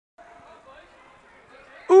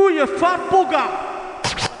you fat bugger.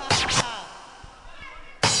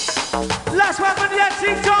 Last one for the MC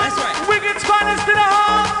time. That's right. Wiggins finest to the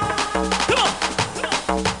heart. Come on.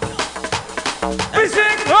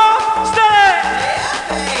 Music up, stay.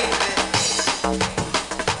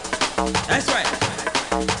 That's right.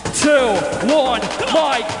 2, 1,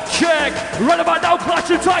 mic, check. Right about now, Clash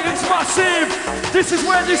of Titans massive. This is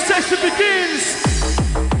where this session begins.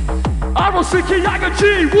 I will sing Yaga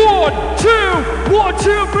G. 1, 2, 1,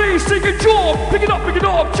 2, 3. Singing Jord. Pick it up,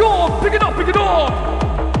 Jord. Pick it up,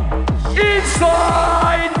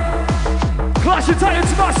 Inside. Clash of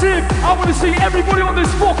Titans massive. I want to see everybody on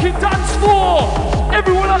this fucking dance floor.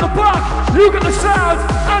 Everyone at the back. You got the sound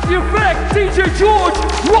and the effect. DJ Jord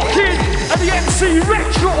rocking. And the MC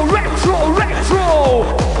retro.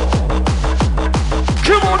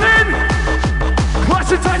 Come on in.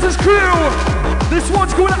 Clash of Titans crew. This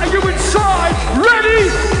one's going out of you inside.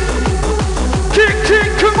 Ready? Kick,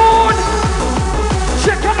 come on.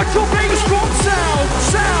 Check out the top eight strong sound.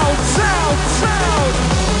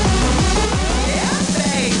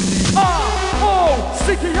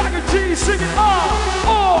 Singing Yaga G, singing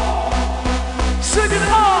singing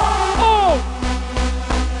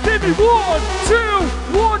Give me 1,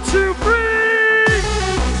 2, 3.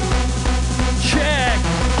 Check.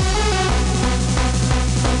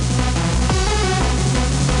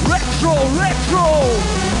 Retro.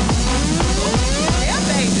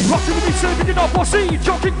 Rocking the beat, serving it up, bossy.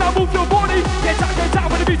 Jogging now, move your body. Get down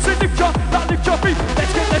when the beat's in lift your feet.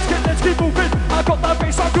 Let's keep moving. I got that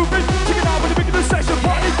bass, I'm grooving. Check it out when the beginning of the session.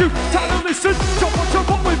 Party do, time to listen. Jump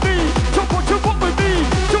on with me. Jump on with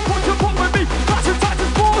me. Clash of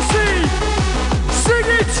Titans, bossy. Sing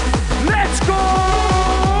it. Let's go.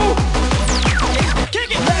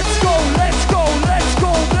 Kick it. Let's go. Mental.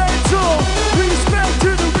 Respect to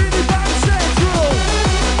the mini band central.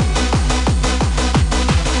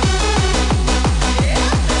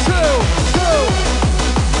 2.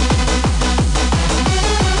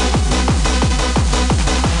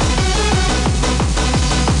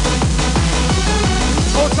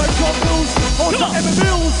 All-time Emma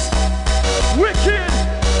Mills. Wicked.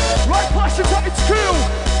 Right, Clash of Titans crew.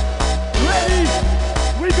 Ready?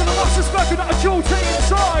 We're gonna lost the smoke out of Joe Tate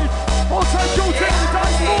inside. All-time Joe Tate on the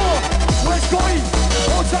dance floor. Where's Scotty?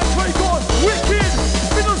 All-time Trey gone. Wicked.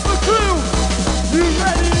 Middles the crew. You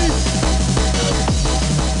ready?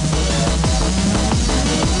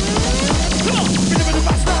 Come on. Rhythm in the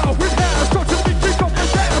bass now. With hands. Start to the big kick off the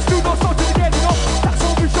dance. Do not start to the getting off. That's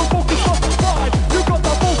all we show focus on. Fine. You got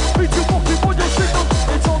that ball. Beat you walking on your signal.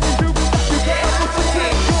 It's only you that you get up with the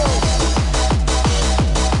signal.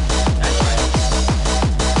 That's right.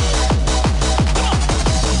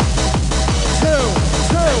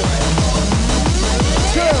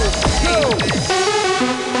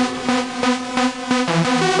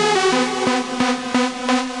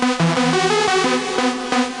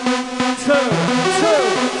 2,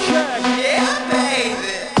 check. Yeah,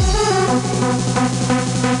 baby.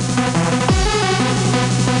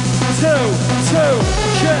 2,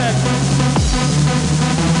 check.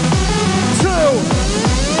 2.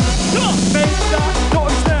 Make that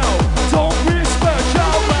noise now. Don't whisper,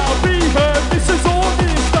 shout loud, be heard. This is all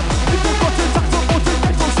this stuff. If you've got a tax on 14,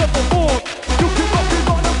 get yourself on board. You can rock it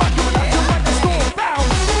on the back of an action like a storm.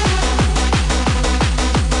 Bounce.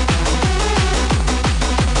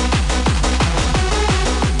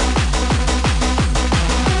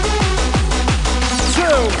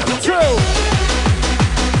 2.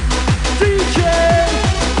 DJ.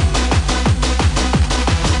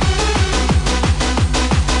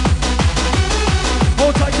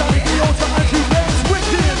 All-time Danny B, all-time Andrew Bates,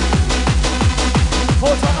 Wicked.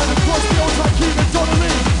 All-time Adam Crosby, all-time Keegan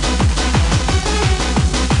Donnelly.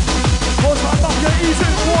 All-time Mafia, Easy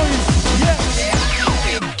Boys, yes.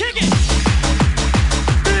 Kick it.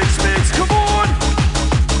 Mix, come on.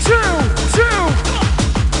 2.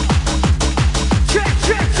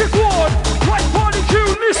 Check 1. Right party crew,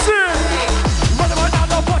 listen. Right about now,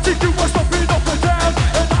 now party crew was stopping up and down.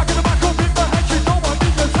 And I'm gonna back up in my hand, you know I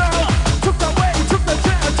need the sound. Took that way, took that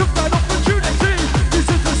chance, took that opportunity. This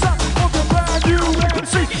is the sound of the brand new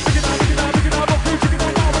MC. Look it out, okay, check it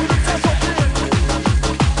out now, when you mix that something.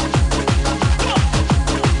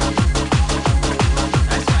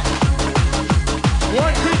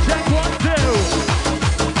 1, 2, check 1, 2.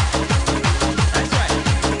 That's right.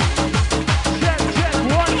 Check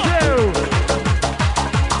 1, 2.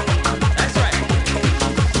 That's right.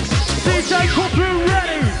 DJ Cooper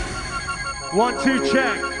ready. 1, 2,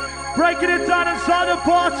 check. Breaking it down inside the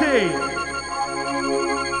party.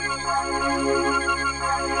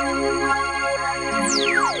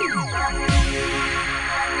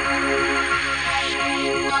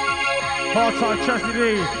 Hard-time Chesney D,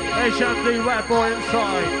 HMD, Rat Boy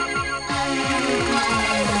inside.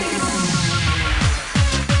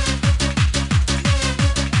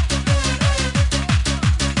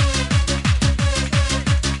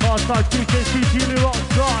 Hard-time TKC, Julie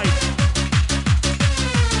outside.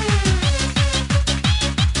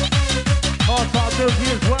 Hard-time Milky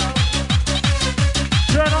as well.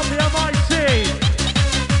 Turn up the MIC.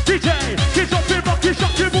 DJ, keep jumping, rocking,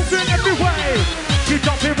 shocking, moving every way. Keep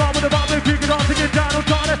jumping, round with the bottom, keep it on, take it down, I'm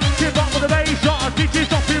trying to keep up with the bass shot. DJ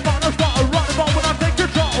jumping, round the spot, run the ball when I take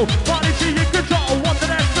control. Body G in control, one the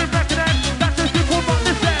next, been reckoning. That's a good one, run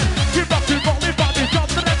this end. Keep rocking, rolling, body, jump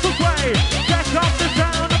the next way. Check up the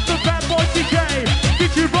sound of the bad boy DJ.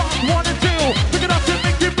 DJ rock 1 and 2, pick it up to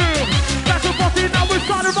make you move. That's a bossy, now we're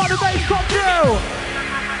starting to run the bass from you.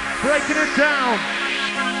 Breaking it down.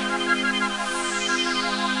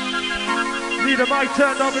 Need a mic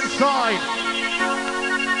turned up inside.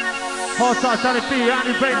 Hard-side Danny B,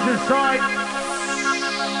 Andy Baines inside.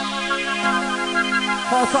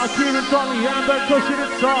 Hard-side Kieran Donnelly, Amber Cushion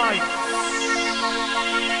inside.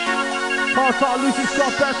 Hard-side Lucy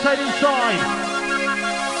Scott, Best Head inside.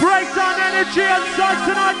 Breakdown energy inside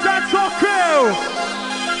tonight, that's our crew.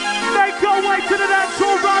 Make our way to the dance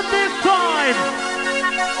floor run this time.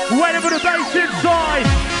 Waiting for the bass inside.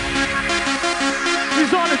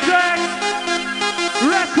 He's on the deck.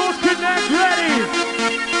 Records Connect ready.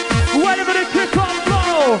 Waiting for the kick-off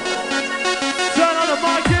flow. Turn on the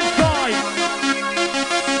mic inside.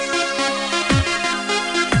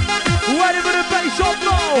 Waiting for the bass on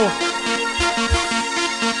flow.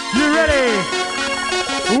 You ready?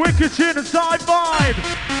 Wicked tune inside vibe.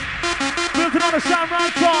 Looking on the sound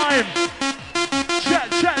round time.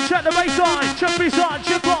 Check the bass line. Check B-side,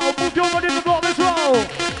 check roll. Move your body in the block, let's roll.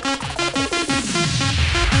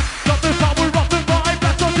 Got the power, rock the vibe.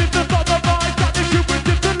 That's on the top of vibe. Got the cue with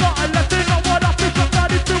the line. Let me know what I've been trying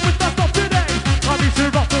to do with that stuff today. I'm easy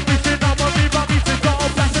rock the beat, sit down on me, I'm easy go.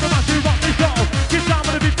 Back to the match, you rock the show. Get down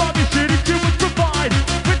with the beat, Bobby, shit, it's you with provide.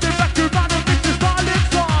 With the back to man and mix the style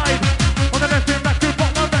inside. On the left and back to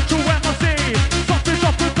bottom, back to MIC. Stop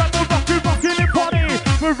it, back, we're rocking in party.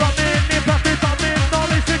 We're running in, back it, I'm in, all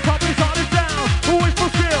this and copies on it down. Always for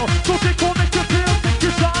skill, so take on, make your feel. Take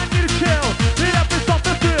your time, need to chill. Need up and stop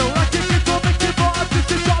the feel. Like it gets on, make it vibe. This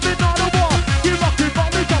is jumping on the wall. Keep rocking,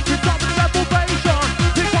 rolling, jumping, jumping, revelation.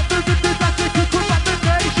 Pick up the rhythm, that's it, could command the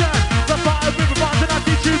nation. The fire, river bars, and I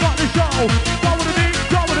teach you on the show. Go with the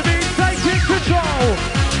beat, taking control.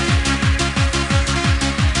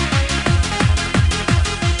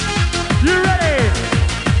 You ready?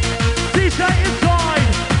 DJ inside.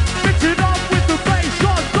 Mix it up with the bass,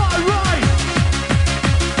 shot, start right.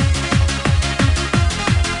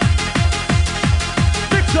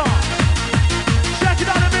 Mix up. Check it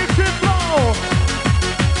out and mix it flow.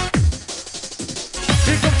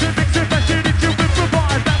 Here comes the mix it, best shit that you will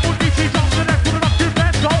provide. That will teach you jump the next one up to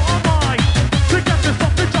best, so am I. Together,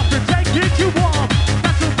 stop the jump and take it you want.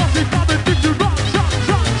 That's a bossy father, did you rock, shot.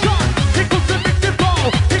 Here comes the mix it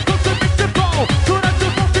flow. Here comes the mix it flow. So that's a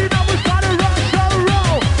bossy, now we start a rush,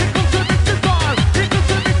 roll. Here comes the mix it style. Here comes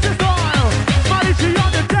the mix it style. Mighty G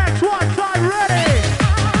on the deck, one time ready.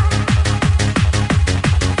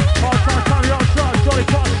 Hard-time Tommy outside, Johnny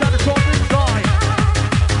Cross, Shannon Cross inside.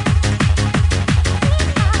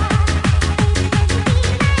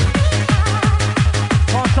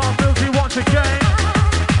 Hard-time Milky once again.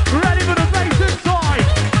 Ready for the bass inside.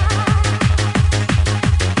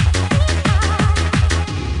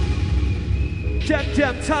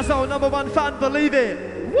 Jem, Tazo, #1 fan, believe it.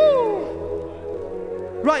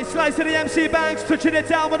 Woo! Right, slice to the MC Banks, touching it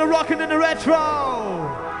down with the rockin' and the retro.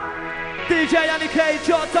 DJ Annie K,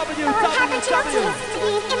 Jord W.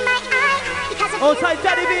 All time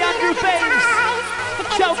Daddy B, Andrew Baines.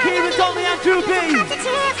 Shout Kieran Donnelly, Andrew B.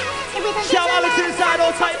 Shout Alex inside,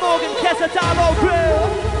 all time Morgan, Kessa Darrow crew.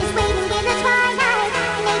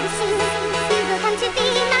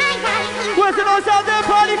 Where's the noise out there,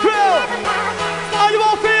 party crew? Are you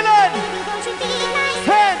all feeling?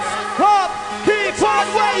 Hands up, keep on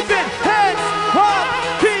waving. Hands up,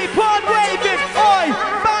 keep on waving. Oi,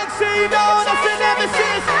 Banksy, known as the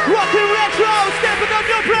nemesis. Rockin' retro, stepping up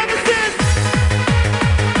your premises.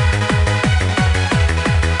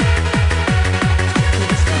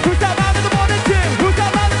 Who's that man in the 1 and 2? Who's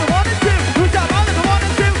that man in the 1 and 2? Who's that man in the 1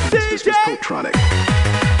 and 2? DJ.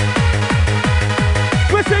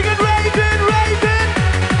 We're singing raving.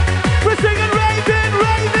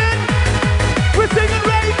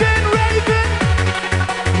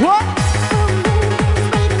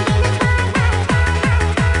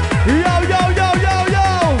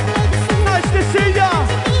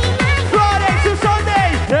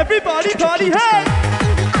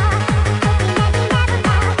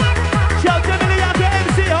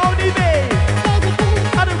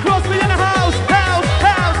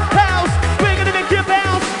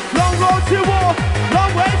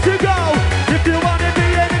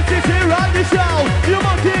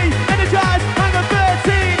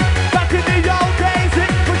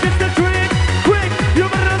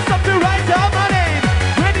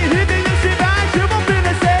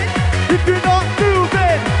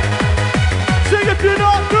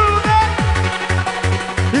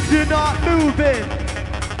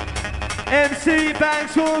 MC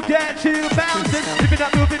Banks will get you bouncing. If you're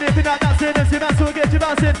not moving, if you're not dancing, MC Banks will get you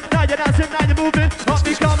bouncing. Now you're dancing, now you're moving. Up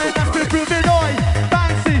you coming, that's been proving. Oi,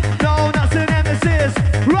 Banksy, no, that's an nemesis.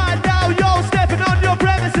 Right now, you're stepping on your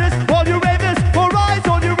premises. All you ravers, all rise,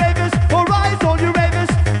 all you ravers, all rise, all you ravers.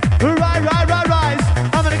 Rise.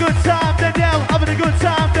 Having a good time, then yell. Having a good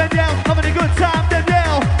time, then yell. Having a good time, then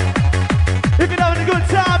yell. If you're having a good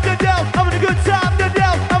time, then yell. Having a good time, then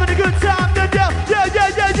yell. Having a good time, then yell.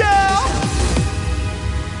 Yeah.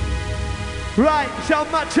 Right,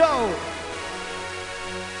 shout Macho.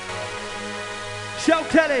 Shout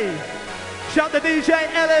Kelly. Shout the DJ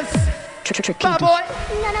Ellis. Bad boy.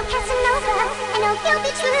 No, Casanova, I know you'll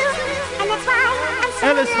be true, and that's why I'm so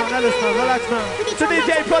Ellis, man, relax, man. The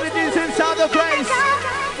DJ Prodigy's inside the place.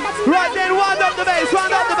 Right then, wind up the bass. The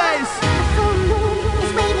full moon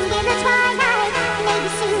is waiting in the twilight. Maybe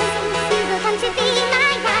soon you will come to be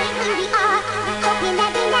my night. Here we are, hoping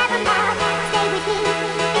that we never part. Stay with me,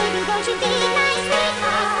 baby, won't you be my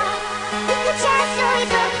sweetheart? We could share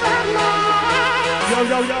stories of romance. Yo.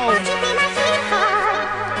 Won't you be my sweetheart?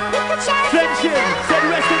 We could share Friendship, stories of said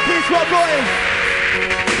rest in peace, Rob Roy.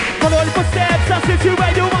 Follow your footsteps, that's it, you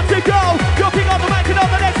where you want to go. You're picking up the mic and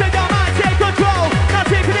over there, so you might take control. Now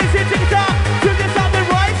take it easy, take it down. Do this out the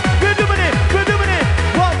right, we're doing it.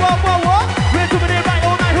 What? We're doing it right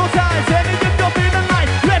all night, all times. Every gift up in the night.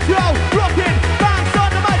 Let's go, rockin', bounce on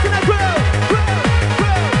the mic and the grill.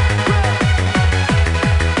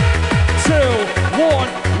 2, 1,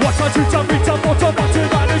 what's our two-time beat-up, what's our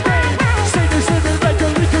button on the game? Say this living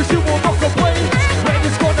regularly, cause you will not complain. When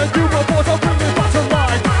it's gonna do my boys, I'll bring it back to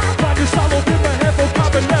life. Find your style up in my head,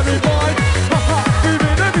 vocabulary mind. Haha, we're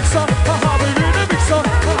in a mixer. Haha, we're in a mixer.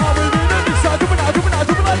 Haha, we're in a mixer. Do it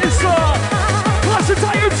like this, Clash of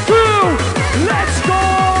Titans crew, let's go!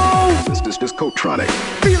 This is Cotronic.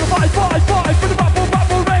 Feel the vibe for the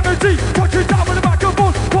battle remedy. Touch it down with the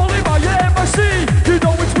microphone, calling my MIC. You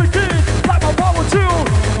know it's wicked, like my power tool.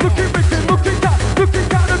 Looking wicked, looking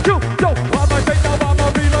kind of cool. Yo, I might fake now, I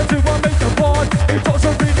might realize who I make the bond. It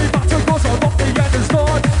doesn't really matter cause I'm off the end and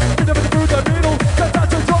start. Through the middle,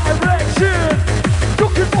 that's a direction.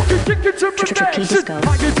 Looking, kicking to protection.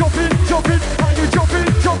 How you jumping, how you jumping,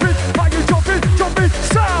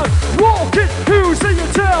 sound, walking. Who's there you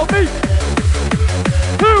tell me?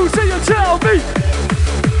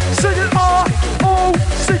 Sing it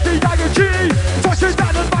R-O-C-K-I-N-G. Touching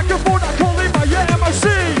down the microphone, I call it my MIC.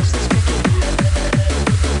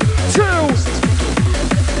 2,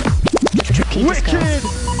 wicked.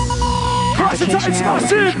 Clash of Titans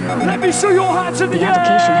massive. Let me see your hands in the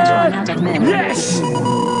air. Yes.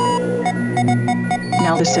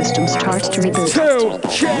 Now the system starts to reboot. 2,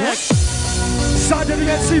 check. Side of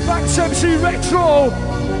the MC Banks, MC Retro.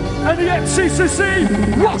 And the MCCC,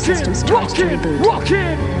 rockin'.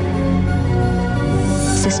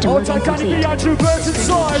 System Hold tight, Danny B, Andrew Bird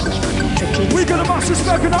inside. We got a massive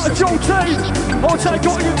smoking out of Joe Tate. Hold tight,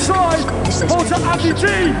 got inside. Hold tight, Andy D.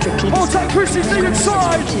 Hold tight, Chrissy D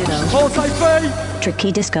inside. Hold tight, Faye.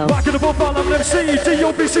 Tricky Disco. Back in the ball, I'm an MC.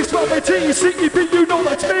 D.O.B. 612 AT. CEB, you know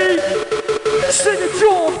that's me. Sing it,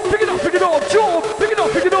 Jord. Pick it up, Jord. Pick it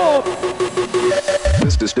up.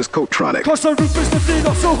 This is Cotronic. Cause the roof is the thing,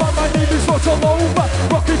 I'm so high, my name is not all over.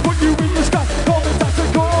 Rockin', put you in the sky, call me that's a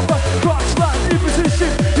cover. Crash land in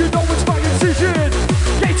position, you know it's my incision.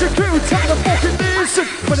 Gator crew, time to fucking listen.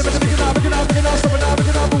 But I'm gonna stop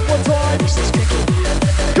it now, move one time.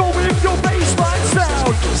 Go with your bassline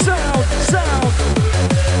sound.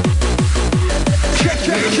 Check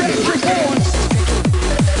your horns.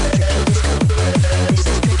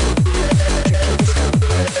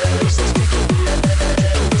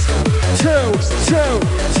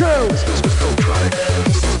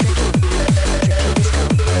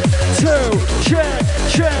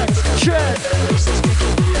 Check.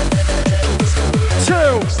 2,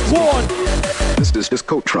 1. This is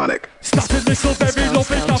Cotronic. Starting little baby,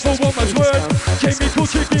 love it, not for woman's word. Chemical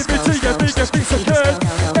chicken, give it to you, bigger piece of curd.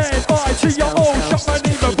 N-I-T-O, shut my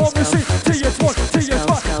name up on the scene. T-S-1,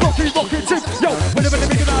 rocky, tip. Yo, whenever they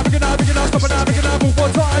begin out, stop it now, move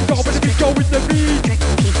one time. Go with the beat, go with the beat.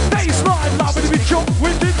 Baseline, loud with the beat, jump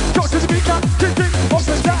with it. Go to the beat, now, kicking, up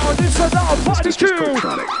and down, inside out, party crew.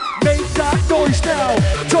 Make that noise now,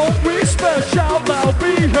 don't whisper, shout loud,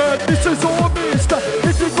 be heard. This is all mister.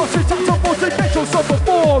 If you've got it, that's a get yourself a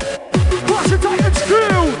form. Clash of Titans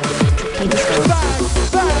crew.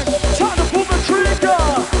 Bang, time to pull the trigger.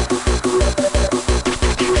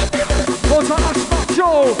 On to Ash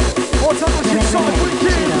Macho, on to Ash inside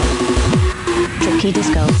wicked. Tricky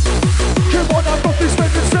Disco. Come on, I've got this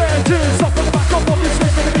making sentence. Up on the back, up on this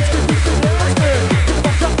making it. Get the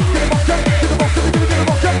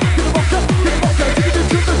box up.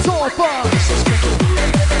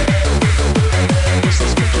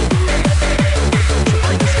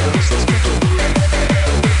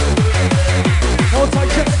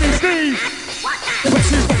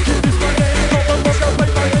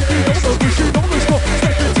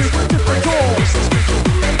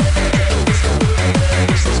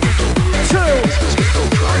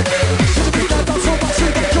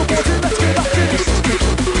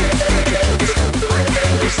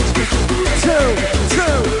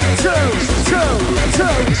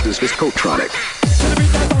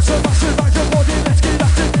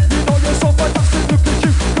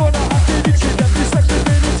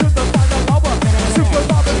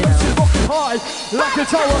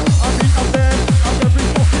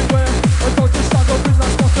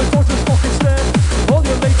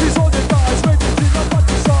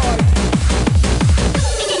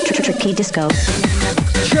 Tricky Disco.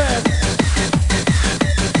 Check.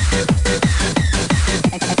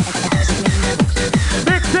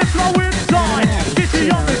 Mix it flow inside.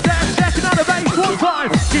 Dizzy on the dance, checking out the bass one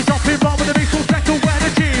time. He's up in run with the beat, so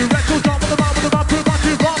energy. Retros on with the run with the run, pretty much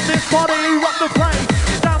you run this body, rock the place.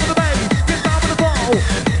 Down with the bass, get down with the ball.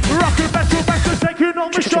 Rockin' special bass, taking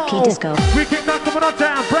on the show. We kick that coming on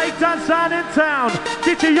down, break dance sound in town.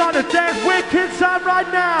 Dizzy on the dance, wicked sound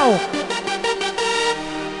right now.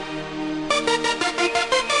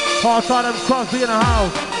 Part-time and Crosby in the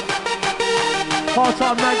house.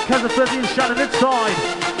 Part-time man, Kazafillian shouting inside.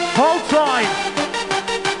 Hold tight.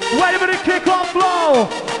 Wait a minute, kick off flow.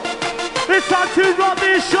 It's time to run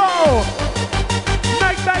this show.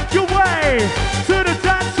 Make your way to the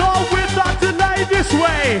dance hall without delay this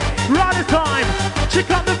way. Run the time,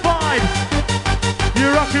 check out the vibe.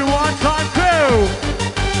 You're rocking one time crew.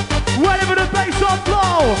 Wait a minute, bass on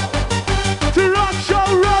flow. To rock show,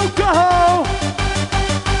 roll, go.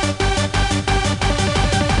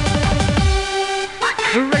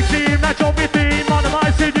 Racing that job with me,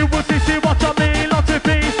 monomizing you will see what I mean. Lots of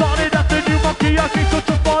beats started at the new monkey. I keep such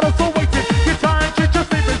a bottle, so waiting. Your time to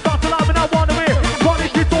just leave and start to love and I wanna win.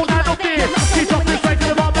 Running kids don't handle fear. Keep up this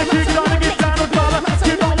breaking the bomb and keep trying to get down on dollar.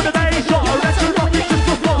 Keep on with the bass shot. Rest of rock is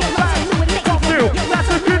just a floor. Bang, come through.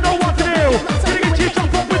 That's the good know what to do. Gonna get you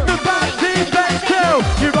jumped up with the bass, team bass too.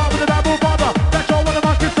 You're on with the double bother. That's all with the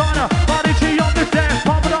market signer. Body G on the dance.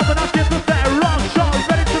 Pump it up and I'll get the fair. Rock shot,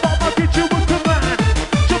 ready to rock. I'll get you with command.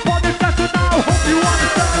 You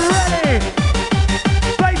understand ready?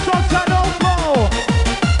 Bass on channel flow.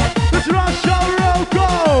 Let's run show roll go.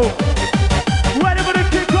 Ready for the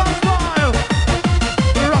kick off style.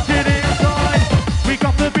 Rock it inside. We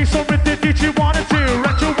got the beat so with the DJ 1 and 2.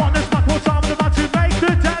 Retro one is back one time and about to make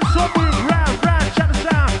the dance so move round, channel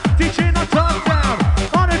sound. DJ not turn down.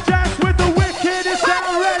 On a dance with the wicked is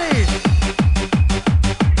sound ready.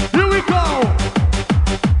 Here we go.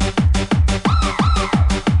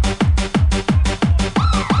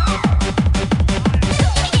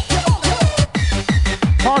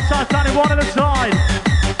 Hard standing one at a time.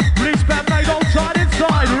 Release band made on side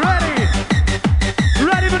inside.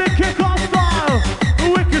 Ready for the kick-off style.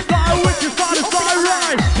 Wicked style,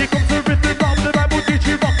 right. Here comes the rhythm of the rebel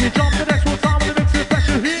DJ rocking. Jump the next one time with the mix of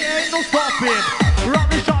pressure. Here ain't no stopping. Rock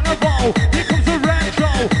the shot and roll. Here comes the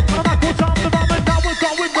retro. On the back one time the moment, now we're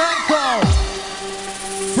going mental.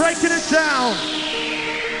 Breaking it down.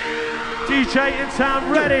 DJ in town,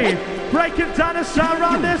 ready. Breaking down the sound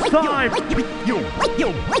round this time.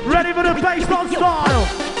 Ready for the baseline style.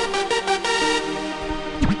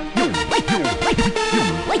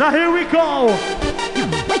 Now here we go.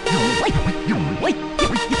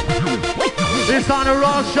 It's on a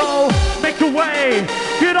raw show. Make your way.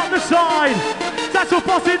 Get on the side. That's a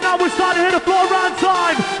boss it now. We're starting to hit the floor round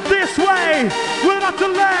time. This way. We're not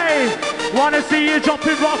delay. Wanna see you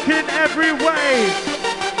jumping, rocking every way.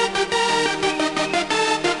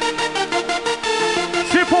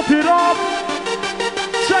 Pop it up,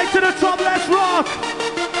 straight to the top, let's rock.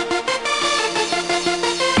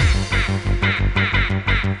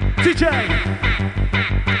 DJ.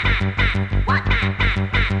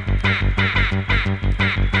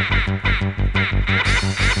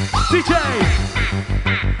 DJ.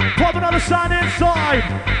 Pop it on the sound inside.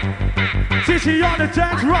 DJ on the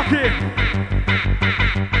dance, rocking.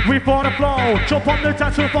 We for the flow, jump on the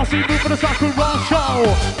dance, bossy, move for the circle, roll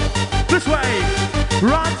show. This way.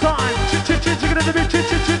 Right time, chicken in the beat,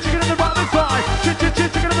 chicken in the right side,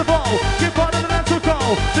 chicken in the ball, get part of the dance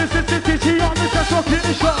go. This is the DJ on the dance rock in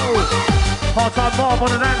the show. Hard time Bob on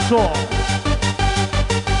the dance floor.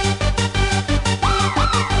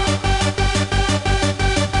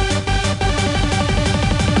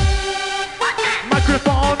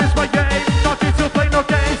 Microphone is my game, not to play no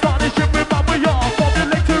games, starting shit with my way off.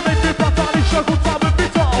 Formulator make me pop on the show, time with me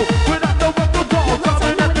tall. Without no one to go,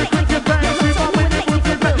 time at the cricket bang.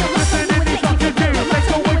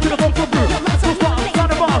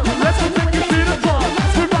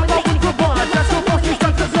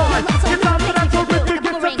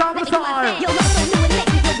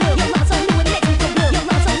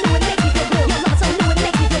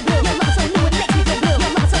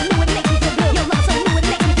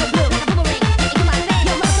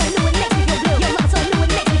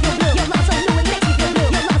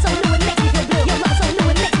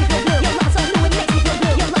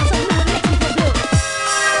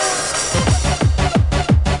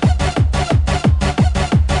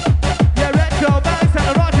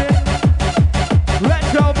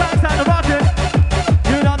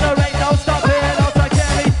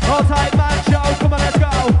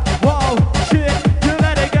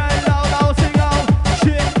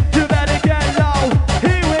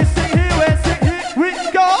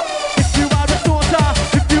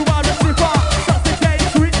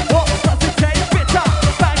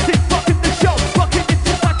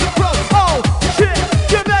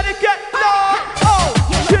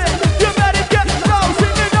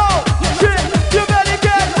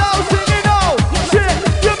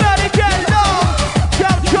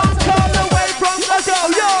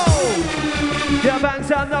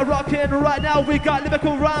 and the rocking. Right now we got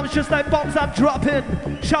lyrical rhymes just like bombs I'm dropping.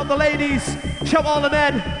 Shout the ladies, shout all the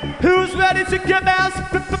men. Who's ready to get bouncing?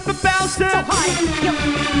 So hard, yo,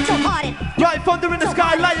 so hard. Right, thunder in the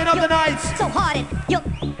sky, lighting up the nights. So hard, yo,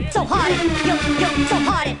 so hard, yo, so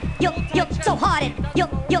hard, yo, so hard,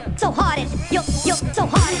 yo, so hard, yo, so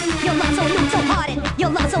hard, yo, love so new, so hard, yo,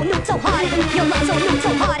 love so new, so hard, yo, love so new,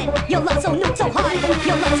 so hard, yo, love so new, so hard,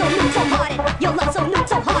 yo, love so new, so hard, yo, love so new,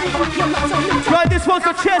 so hard, yo, love so new, so hard. Right, this one's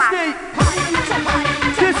for Chesney.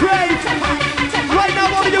 This way. Right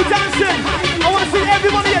now, all of you dancing. I want to see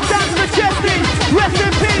every one of you dancing for Chesney. Rest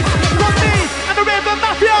in peace from me and the River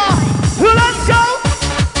Mafia. Let's go.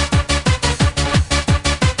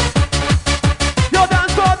 Your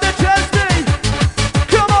dance for the Chesney.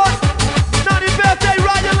 Come on. 90th birthday,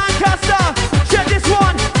 Ryan Lancaster. Check this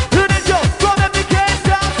one. An angel from heaven came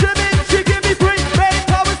down to me. She gave me free, made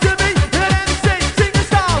powers to me. An MC, sing the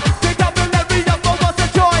style. Take up the levy up for what's the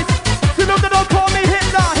choice. So no, don't call me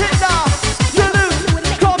Hitler, Hitler.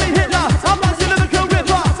 Salute, call me Hitler. I'm not a lyrical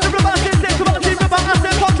ripper. Everybody can say, come on, team, ripper, I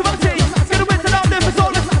say controversy. Gonna win tonight, live for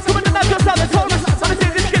soulless. Come on, the left, just have the tallest. I'm the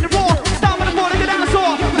thing that's getting raw. Down with the morning, get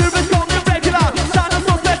dinosaur. Lyrics gone irregular.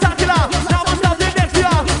 Dinosaur spectacular. Now I'm starting next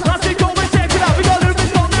year. Last week going secular. We got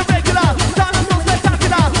lyrics gone irregular. Dinosaur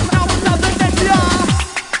spectacular. Now I'm starting next year.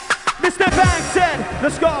 Mr. Banks said,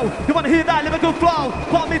 let's go. You wanna hear that lyrical flow?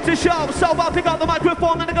 Want me to show? So I'll pick up the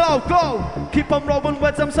microphone and the glow. Go. Keep on rolling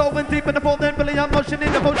words I'm solving deep in the folding. Billy, I'm motion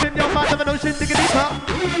in the potion. Your mind of an ocean, dig it deeper.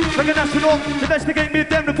 Like an astronaut, investigate me,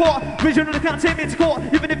 then report. Vision of the can't take me to court.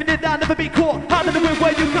 Even if you did that, never be caught. Hard in the room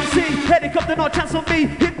where you can see. Helicopter, no chance on me.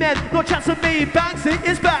 Hitman, no chance on me. Banksy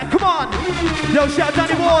is back, come on. Yo, shout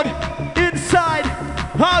Danny Ward. Inside.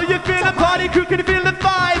 How you feeling, party crew? Can you feel the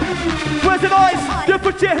vibe? Where's the noise? You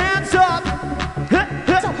put your hands up.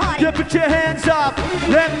 You put your hands up.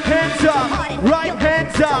 Left hands up. Right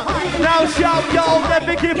hands up. Now shout, yo,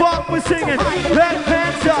 never give up. We're singing. Left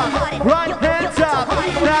hands up. Right hands up.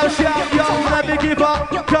 Now shout, yo, never give up.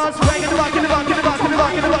 Cause we're gonna rock in the rock in the rock in the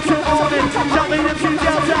rock in the rock till morning. Shout me them two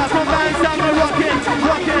girls out. From bangs down the rockin',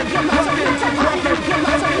 rockin', rockin', rockin'.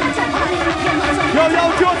 Yo, yo,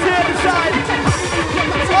 Jord's here to the side.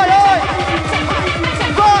 Oi, oi.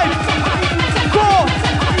 5, 4,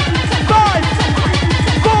 5,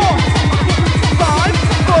 4, 5,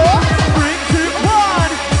 4, 3, 2,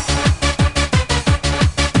 1.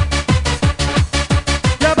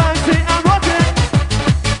 Yeah, Banksy and rockin'.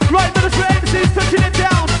 Right to the straight, MC's touching it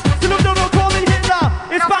down. Still don't call me Hitler.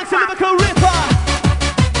 It's Banksy lyrical ripper.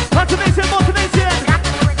 Activation, motivation.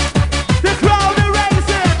 The crowd are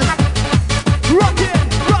raising. Rockin',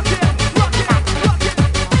 rockin', rockin', rockin'.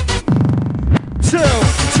 2,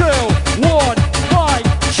 2, 1, mic,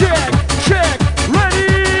 check, check,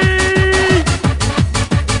 ready.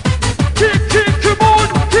 Kick, come on,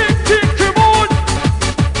 kick, come on.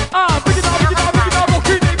 Bring it out,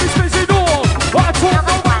 rocking in this busy door. I talk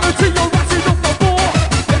no vanity, you're ratting up the floor.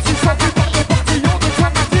 Let's just talk about the party on the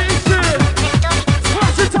competition.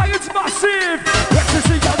 Smash the tires massive. Let's just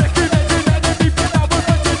see how they're connecting enemy, but now we're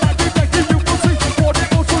renting and deflecting. You will see what it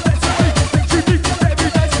was for next time. Things you need every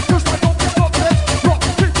day, just like on the problems. Rock,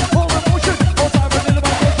 kick, all emotion, all time and in the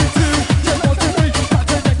back, working too. Just want to be, can't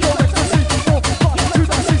connect your ecstasy. 4, 5, 2,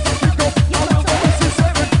 9, 6, kick off. I will go to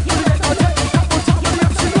 7, to the end of the day. Couple time on the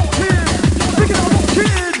MC rocking. Pick it up,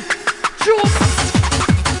 rocking. Jord,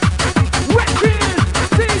 wicked,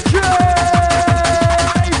 DJ,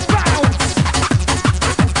 bounce.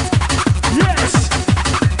 Yes.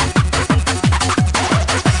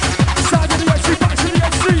 Side of the MC, back to the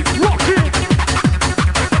MC, rocking.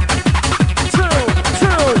 2,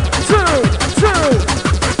 2, 2, 2.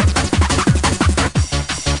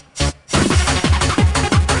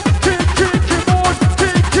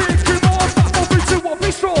 Kick, come on, back up into what we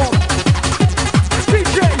strong.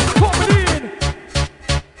 DJ, coming in.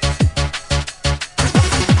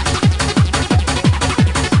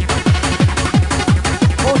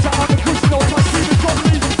 All time I'm pushing, all time keeping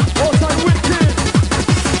comedy, all time wicked.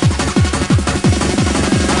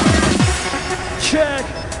 Check,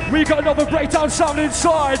 we got another breakdown sound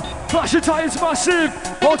inside. Flash and tires massive.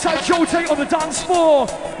 All time Joe Tate on the dance floor.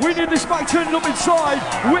 We need this mic turning up inside.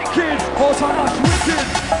 Wicked, all time Ash, wicked.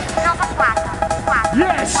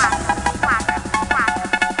 Yes.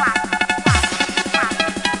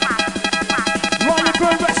 Ryan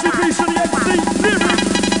Byrne, rest in peace to the MC. Lyrics.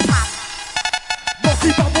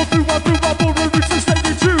 Rocky bubble through my ballroom, roots and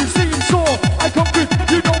staying true. Seeing saw, I conquered.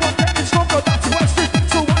 You know I'm getting stronger. That's Western.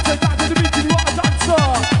 So what's a dance to meet you? You are a dancer.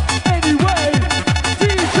 Anyway,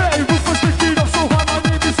 DJ Rufus picking up so high, my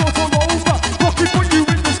name is all over. Rocky put you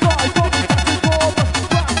in the sky. Bobby back and forth.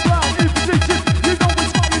 Round, in position. You know it's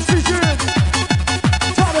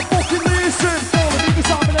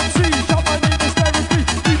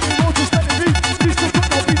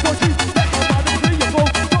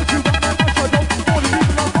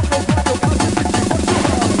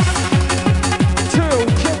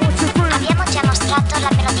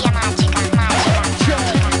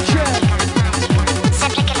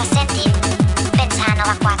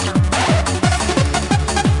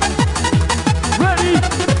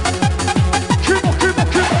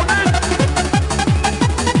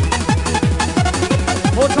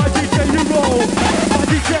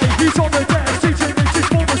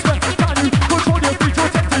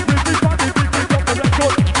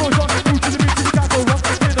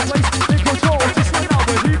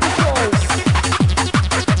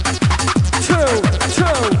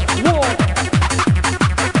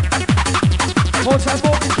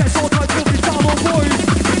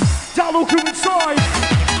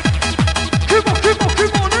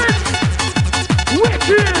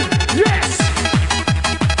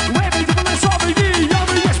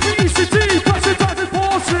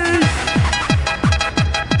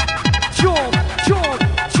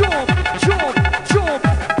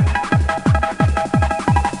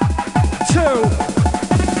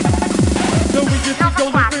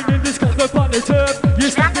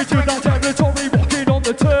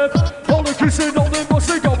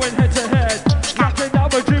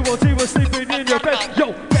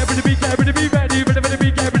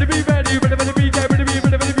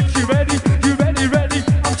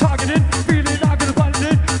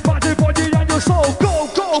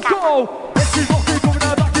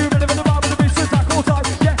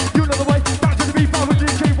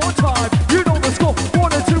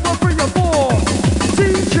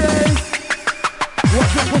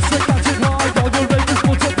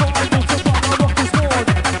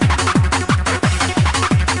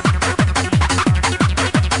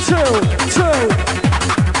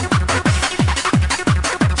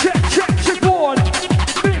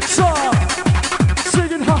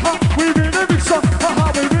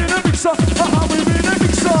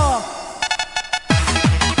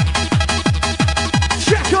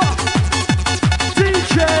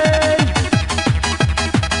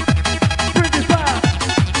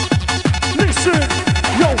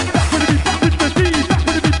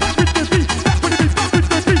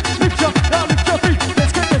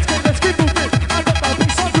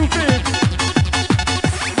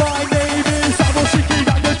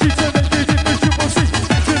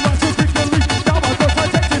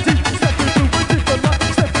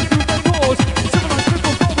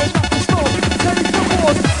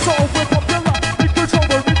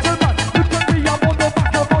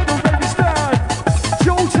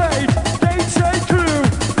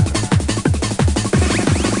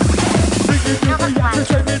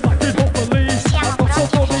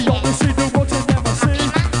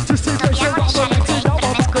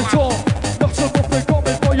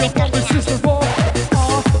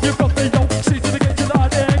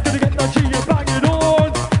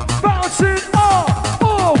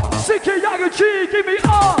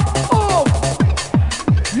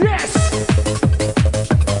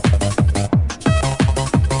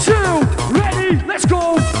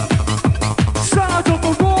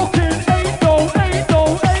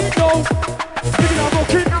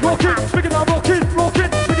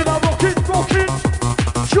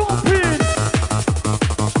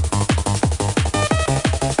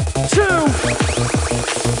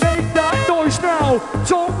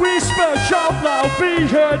loud, be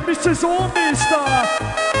heard, Mrs. or Mister.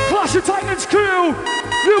 Clash of Titans crew,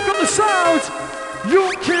 you got the sound.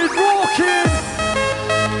 Young kid walking.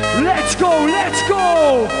 Let's go, let's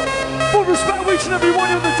go. Full respect to each and every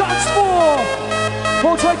one on the dance floor.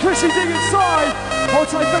 Hold tight, Chrissy, dig inside. Hold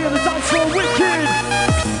tight, Faye on the dance floor, wicked.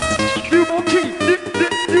 New monkey,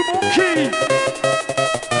 new monkey.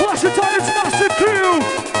 Clash of Titans, massive crew.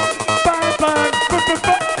 Bang, bang, bang, bang,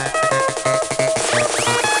 bang.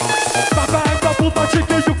 Bang, bang, double magic,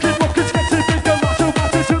 you kid rockets getting bigger. Lateral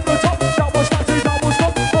matters to the top. That was magic, that was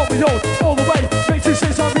not. What we all the way. Faces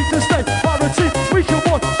says I reach the state. Parity, we can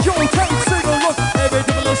watch. Yo, take, sing along. Every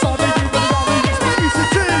double song, they give it around. Yes, we need to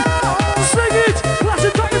do. Sing it. Clash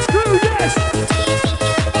of Titans crew, yes.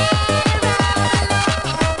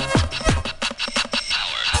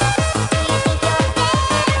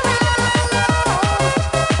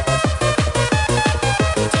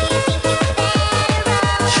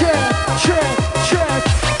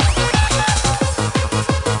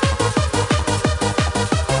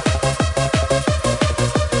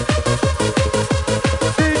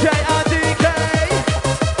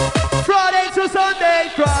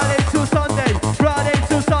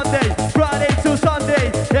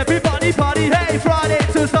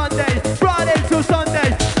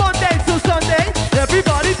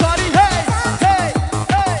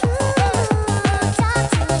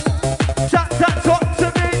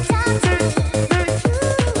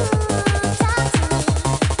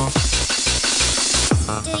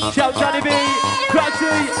 Shout Johnny B,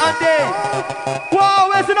 Cragsy, Andy. Whoa,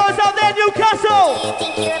 where's the noise out there, Newcastle?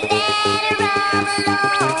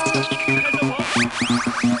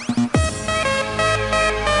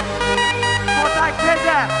 Hold tight,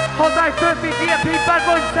 Keza. Hold tight, first beat, DMP, Bad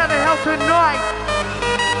Boys, 7 Hell tonight.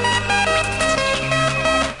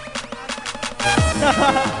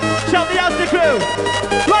 Shout the Asda crew.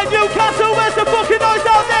 Right, Newcastle, where's the fucking noise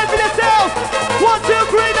out there for yourselves? 1, 2,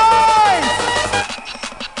 3, noise!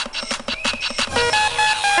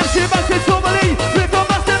 MC Massive normally, live on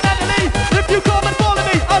master melody. If you come and follow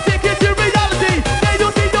me, I'll take you to reality. They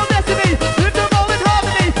don't see your destiny, live them all in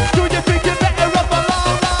harmony. Do you think you're better off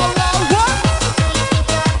alone, what?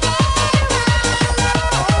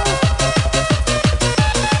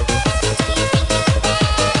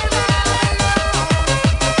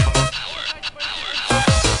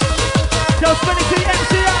 Yo, spinning to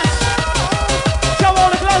MCS. Show all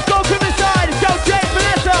the Glasgow crew inside. Show Jay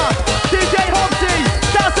Vanessa, DJ Hopsy.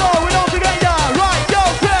 That's all, we're all together. Right, yo,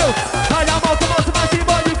 crew. Hi, I'm all come on to my team,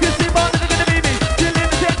 boy. You can see more than they're gonna be me. You live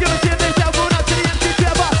the same, you can see this. I'll go out to the MC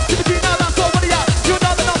Trevor. You can see now that's all what ya. You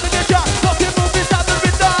know the nothing is ya. Fucking movies that the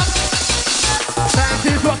rhythm. Thanks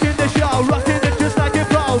is rocking the show. Rocking it just like a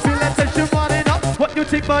pro. Feel that tension running up. What you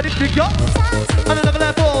think, but if you got on another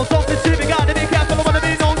level, something to be got to be careful. I wanna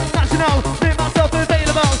be known national. Make myself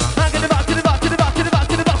available. I'm gonna back to the back to the back to the back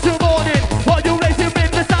to the back till morning. While you raising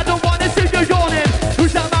witness, I don't want to see you yawning.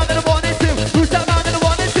 Who's that man that I wanted to? Who's that man that I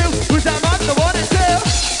wanted to? Who's that man that I wanted to?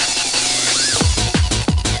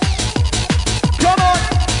 Come on.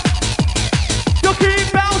 You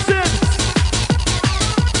keep bouncing.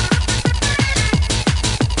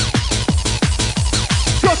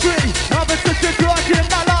 Trickery, I'm a sister drug in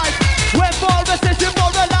my life. When for a session for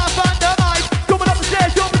the laugh and the mic. Coming up the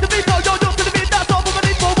stairs, you're with the beat, you're to the beat, that's all for my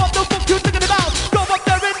info. What the fuck you thinking about? Go up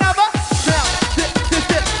there and never. Now,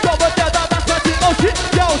 sit, go up there, that's my team. Oh shit,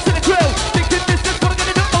 yo, to the crew. Thinking this is what I'm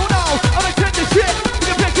gonna do, oh no. I'm gonna turn this shit.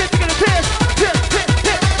 You're gonna pick it, you're gonna piss.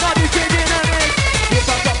 Now you singing and it. If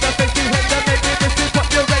I got the face to hit them, maybe this is what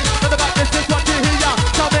you rate. Not about this is what you hear ya.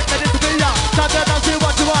 Time it, let it be ya. Time to dance to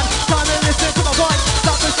what you want. Time to listen to my voice.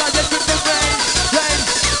 Stop the silence with the rain.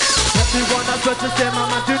 Everyone has got to say,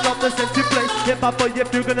 mama, do not the sense to play. Yeah, papa,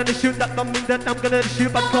 if you're gonna shoot, that don't mean that I'm gonna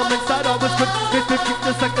shoot. But come inside, always good. It's the truth,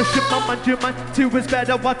 just like the ship, mama, do mine. Two is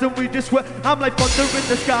better, why don't we just work? I'm like thunder in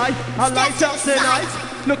the sky. I light up the night.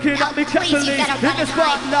 Looking at me carefully in the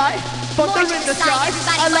spotlight. Thunder in the sky.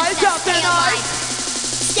 I light up the night.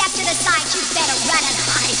 Step to the side, you better run and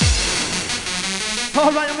hide.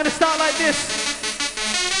 Alright, I'm gonna start like this.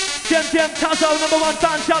 Gem, Tazo, #1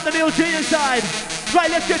 fan, shout the Neil G inside. Right,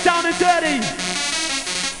 let's get down and dirty.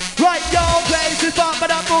 Right, yo, place is fun, but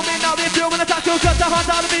I'm booming now. If you wanna tackle, cut the hands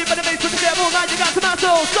out of me, but the bass with the devil, now you got some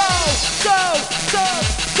muscle. So,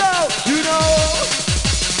 you know.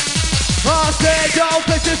 I said, yo,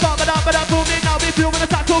 place is fun, but I'm booming now. If you wanna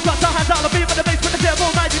tackle, cut the hands out of me, but the bass with the devil,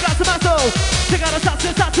 now you got some muscle. Check out the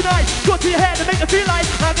stats tonight. Go to your head and make it feel like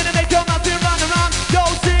I'm gonna make your mouth feel round and round. Yo,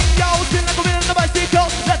 sing like a wheel in the bicycle.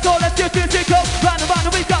 Let's go, let's get physical. Round and round,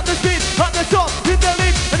 and we got the speed. On the top, in the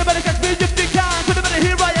lead, and the better catch me if you can. For the better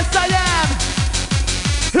here, yes I am.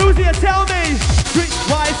 Who's here? Tell me.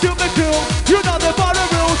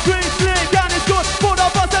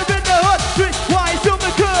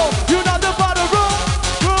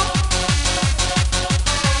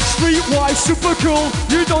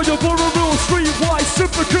 the Borough rule, streetwise,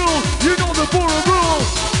 super cool. You know the Borough rule.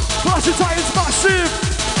 Clash of Titans, massive.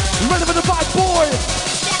 Ready for the bad boy.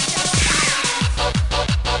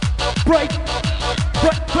 Break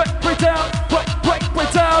down,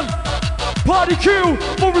 break down. Party Q,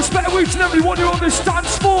 more respect to each and every one who on this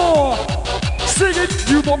dance floor. Singing,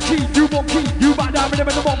 you monkey, you man down,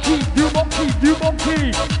 remember the monkey, you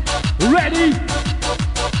monkey. Ready?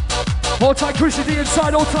 Hold tight, Chrissy D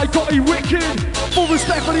inside, hold tight, Gotti, wicked. Full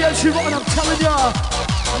respect for the MC Rotten, I'm telling ya.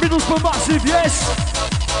 Middlesbrough massive, yes.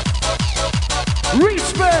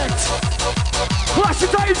 Respect. Clash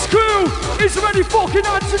of Titans crew, is there any fucking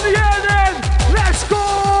hands in the air then? Let's go!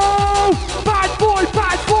 Bad boy,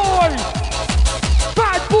 bad boy!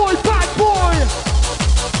 Bad boy, bad boy!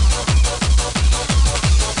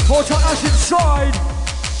 Hold tight, Ash inside.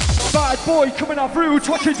 Bad boy coming out through,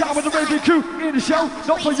 touching down with the Raven Q in the show.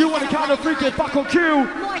 Not for you on the count of three, get back on cue.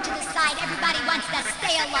 More to the side, everybody wants to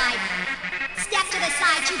stay alive. Step to the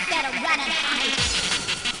side, you better run and hide.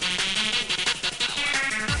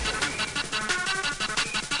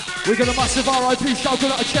 We got a massive RIP shout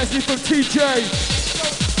out to Chesley from TJ.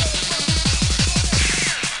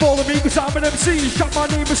 Follow me cause I'm an MC, shout my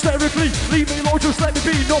name hysterically. Leave me alone, just let me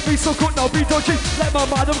be, not be so good, now be dodgy. Let my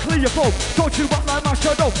madam clear your flow, don't you act like my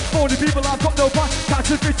shadow. Phony people, I've got no back, can't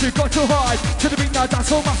admit you got to hide. To the beat now, dance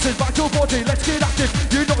so massive, back your body, let's get active.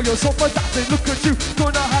 You know you're so fantastic, look at you,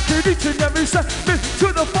 gonna have to reach in every segment to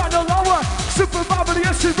the final hour. Super family,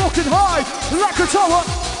 yes, you're rocking high, like a tower.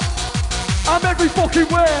 I'm every fucking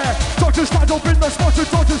where. Don't just stand up in the spot and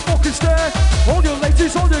don't just fucking stare. All your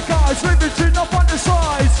ladies, all your guys, limiting up on the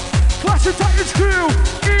sides. Clash of Titans crew,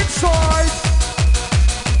 inside.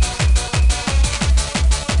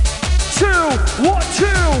 2, 1, 2.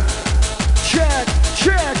 Check,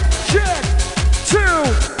 check, check. 2.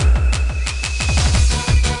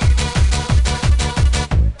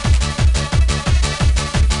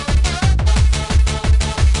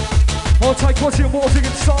 Hold tight, quality and waltzing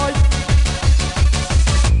inside.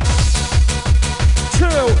 2,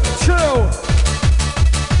 2,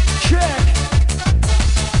 check.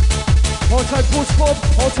 Hold tight, Buzz Bob,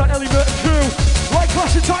 hold tight, Ellie Merton crew. Right,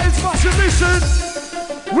 Clash of Titans, massive, listen.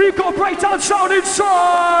 We've got breakdown sound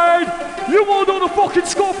inside. You all know the fucking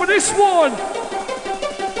score for this one.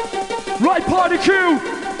 Right, Party Q.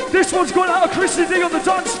 This one's going out of Chrissy D on the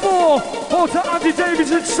dance floor. Hold tight, Andy Davies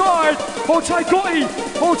inside. Hold tight, Gotti.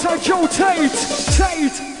 Hold tight, Joe Tate.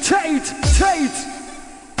 Tate.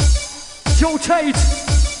 Joe Tate,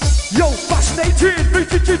 yo, fascinating,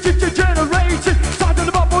 generated. Standing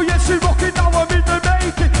up, boy, yes, you're rocking, now I'm in the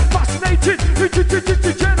making. Fascinating,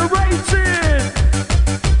 generating.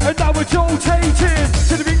 And now we're Joe Tating.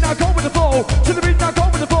 To the beat now, go with the flow. To the beat now, go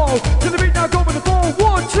with the flow. To the beat now, go with the flow.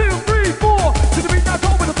 1, 2, 3, 4. To the beat now, go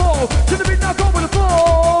with the flow. To the beat now, go with the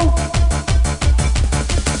flow.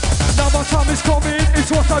 Now my time is coming, it's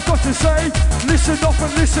what I've got to say. Listen up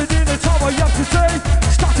and listen in, it's how I have to say.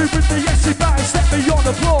 Started with the SC man, set me on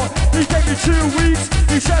the floor. He gave me 2 weeks,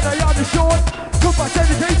 he said I had a short. Come back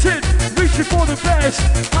dedicated, reaching for the best.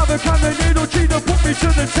 Have a camera needle, Gina put me to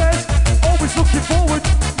the test. Always looking forward,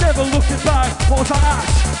 never looking back. What I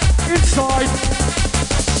ask, inside.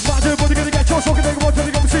 Man, everybody gonna get yours, talking nigga, wanting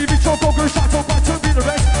to go see me. Jump on, go shout out, back to be the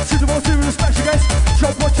rest. See the most serious special guest.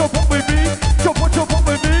 Jump on with me. Jump on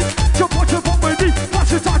with me. Jump on with me.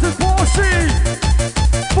 Clash of Titans, bossy.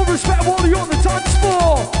 For respect, all you on the dance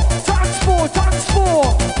floor. Dance floor.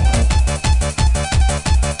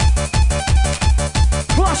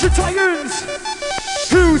 Clash of Titans.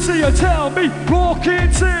 Who's here? Tell me.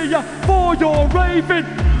 Walking to ya for your raving.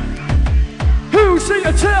 Who's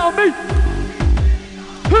here? Tell me.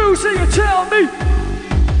 Who's here? Tell me.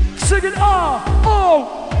 Singing oh.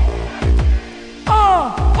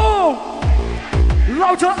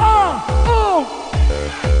 Louder oh.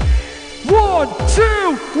 1,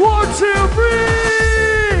 2,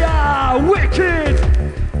 3. Ah, wicked.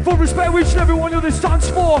 For respect, each and every one of this dance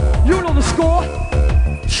floor. You know the score.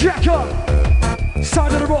 Checker.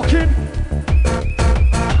 Side of the rockin'.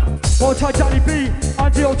 Hold tight, Danny B.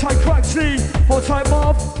 Andy, hold tight, Crack C. Hold tight,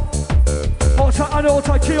 Marv. Hold tight, Anna, hold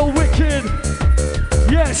tight, Keel, wicked.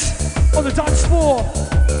 Yes, on the dance floor.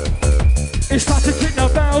 It's time to kick now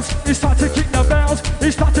bounce. It's time to kick now bounce.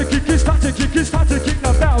 It's time to kick. It's time to kick. It's time to kick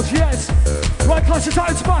now bounce. Yes. Right, Clash of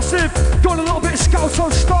Titans, massive. Got a little bit of Scout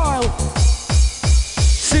on style.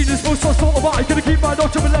 See this most I thought about. Gonna keep my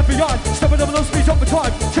notch up and left behind. Stepping up and speed up the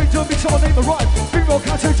time. Change your mix, I'll name the rhyme. Big roll,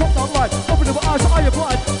 can't change up that line. Open up my eyes, I am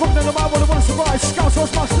blind. From the mind when I wanna survive. Scout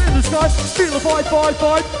on master in the sky. Feel the vibe.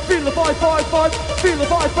 Feel the vibe. Feel the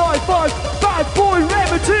vibe. Bad boy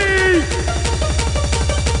remedy.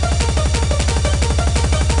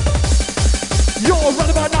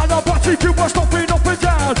 on stomping up and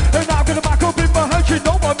down. And I'm gonna back up in my hands, you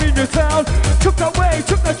know I'm in the town. Took that way,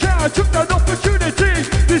 took that chance, took that opportunity.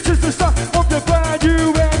 This is the start of the brand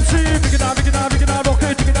new MC. Big it out, rock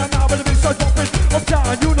it, dig it out now when the big side dropping. Up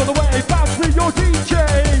down, you know the way, bounce with your DJ.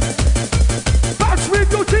 Bounce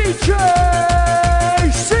with your DJ.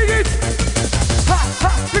 Sing it. Ha,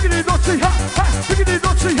 ha, picking it naughty, ha, ha, picking it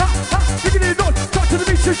naughty, ha, ha, picking it naughty. Back to the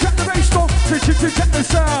beat, so check the bass drum, check the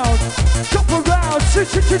sound. Jump around, check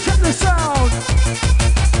the sound.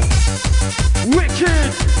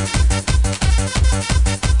 Wicked.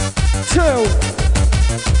 2.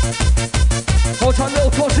 Hold on,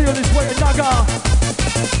 little Cosy on his way to Naga.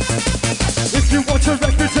 If you want a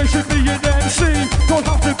reputation, be an MC. Don't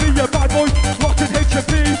have to be a bad boy, rockin'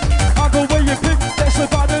 HMP. I go where you pick, that's the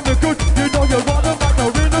bad and the good. You know you're on a man,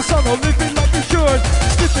 or in the sun, or living like you should.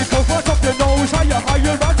 Sniffing coke right up your nose,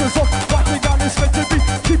 higher, rounders up. Wiping down is meant to be,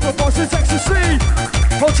 keep a boss, it's ecstasy.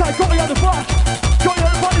 Hold tight, got you on the back,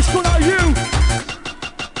 it's good out you.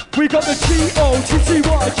 We got the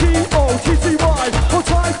G-O-T-T-Y, G-O-T-T-Y. Hold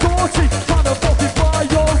tight, 40, trying to fortify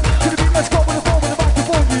yo. To the beat, let's go with the phone, with the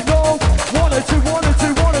microphone, you know. 1 and 2, 1 and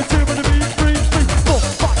 2, 1 and 2, with the beat, 3, 4,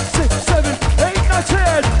 5, 6, 7, 8, 9,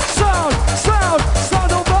 10. Sound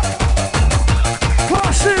on that.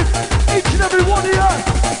 Classic, each and every one here.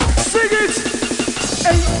 Sing it.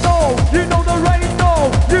 Ain't no, you know the rain,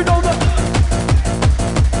 no, you know the.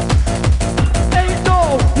 Ain't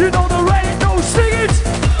no, you know the rain, no, sing it.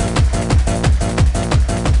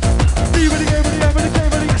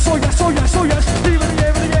 Oh yes, even the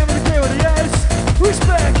air, with the yes.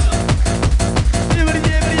 Respect. Even the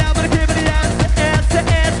air, the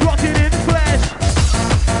ass, rocking in the flesh.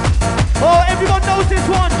 Oh, everyone knows this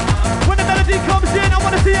one. When the melody comes in, I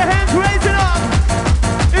want to see your hands raising up.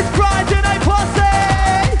 It's Friday night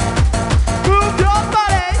party. Move your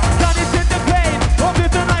body. Can you send the pain? Or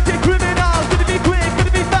living like a criminal? Gonna be quick, gonna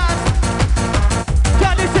be fast.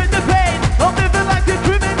 Can you send the pain? Or living like a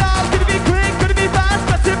criminal? Gonna be quick, gonna be fast.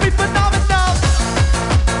 But to be phenomenal.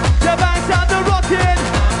 The banks are the rocking.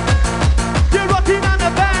 You're rocking on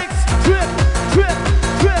the banks. Trip, trip,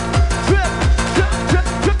 trip, trip, trip, trip,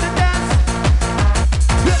 trip the dance.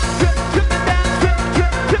 Trip, trip, trip the dance. Trip,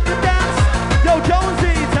 trip, trip the dance. Yo,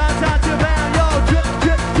 Jonesy, time to bound. Yo, trip,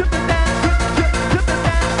 trip, trip the dance. Trip, trip, trip the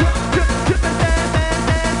dance. Trip, trip, trip the dance.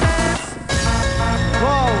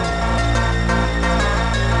 Whoa.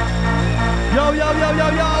 Yo.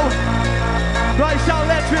 Right, shout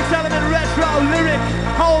electric, element, retro, lyric,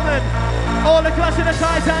 Holman, all the class in the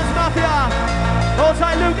Titans Mafia. All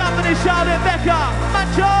tight Luke, Anthony, shout it, Becca,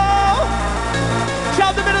 Macho.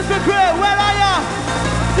 Shout the Middlesbrough crew, where are ya?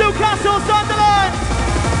 Newcastle, Sunderland.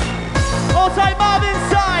 All tight Marvin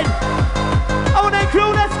side. O&A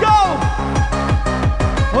crew, let's go.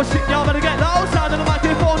 Oh shit, y'all better get low. Sound of the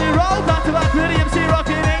microphone, you roll. Back to back with EMC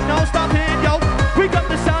rocking, ain't no stopping, yo. We got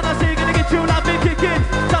the sound, I see, gonna get you loud, be kicking.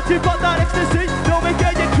 Tattoo got that ecstasy, don't make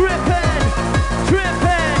it, you're tripping.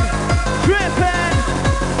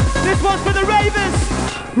 This one's for the ravers,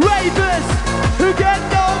 who get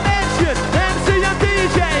no mention. MC and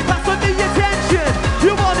DJ, pass on the attention.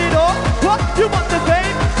 You want it all, what? You want the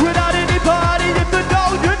fame? Without anybody even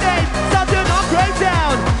know your name. Starting on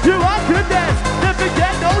breakdown, you are condensed. Never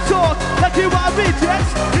get no talk, like you are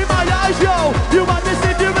rejects. In my eyes, yo, you are the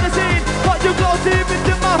scene, you're in the scene. But you go deep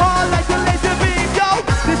into my heart like a laser beam, yo.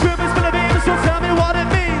 This room is full of beams, so tell me what it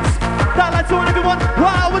means. That lights on everyone,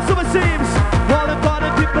 wow, when summer seems. While I'm part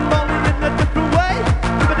of people lonely in a different way.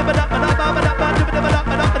 Right,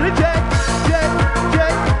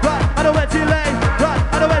 I don't want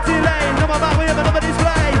delay. No more back, we have another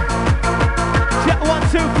display. Check 1,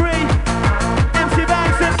 2, 3. MC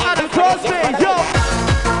Banks and Adam Crosby, yo.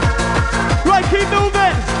 Right, keep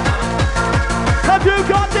moving. Have you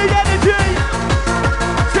got the energy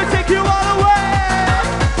to take you all away?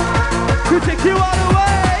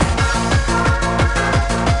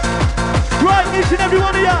 Right, each and every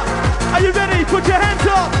one of you. Are you ready? Put your hands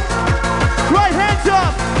up. Right hands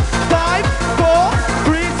up. 5, 4,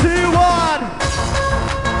 3, 2, 1.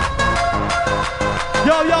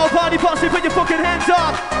 Yo, party posse, put your fucking hands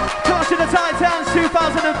up. Clash of the Titans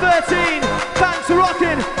 2013. Banks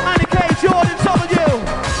rocking. Annie K, Jordan, W.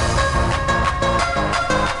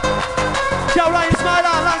 Shout Ryan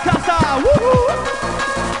Smiler, Lancaster. Woohoo!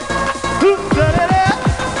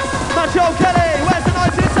 Macho Kelly, where's the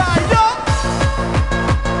noise inside? Yo!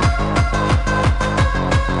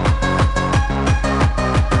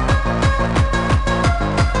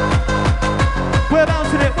 We're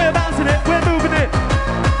bouncing it, we're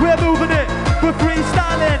moving it. We're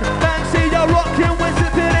freestyling. Banksy, you're rocking, we're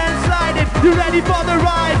zipping and sliding. You ready for the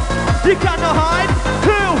ride? You cannot hide.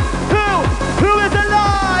 Who?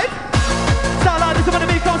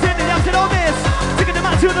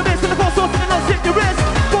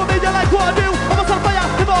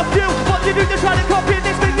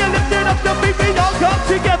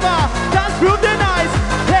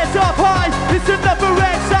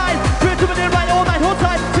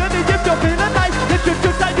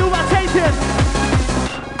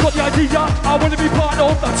 I wanna be part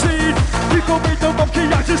of that scene. People made the monkey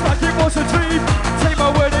act just like it was a dream. Take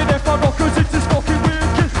my word in if I'm not, cause it's just fucking weird.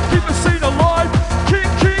 Keep the scene alive.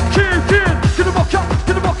 King. Gonna rock up,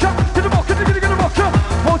 gonna rock up, gonna rock up, gonna rock up.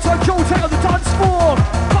 One time Jord on the dance floor.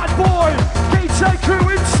 Bad boy, Gate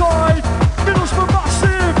crew inside. Middlesbrough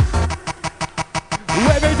massive.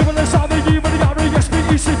 We're made of the sound of you, when the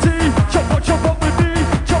R-E-S-P-E-C-T. Jump up with me,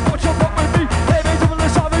 jump up with me. We're made of the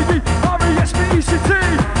sound of you, R-E-S-P-E-C-T.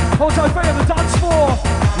 One time Faye on the dance floor.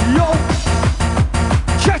 Yo.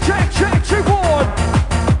 Check one.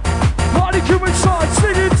 Party crew inside,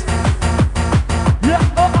 sing it. Yeah,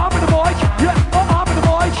 I'm in the mic. Yeah, I'm in the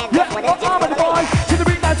mic. Yeah, I'm in the mic. To the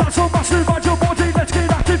beat, that's so massive. Mind your body, let's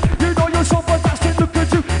get active. You know you're so fantastic. Look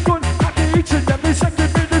at you, good at each and every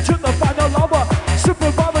second minute to the final hour.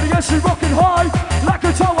 Super Mario, yes, you're rocking high like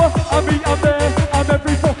a tower. I mean, I'm there, I'm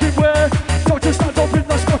every fucking where. Don't just stand up in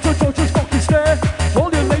the spot or don't just fucking stare.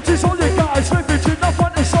 All your ladies, all your guys, living to not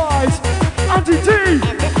fantasize. Andy D.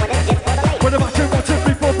 When I'm actually watching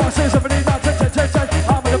 3, 4, 5, 6, 7, 8, 9, 10, 10, 10, 10.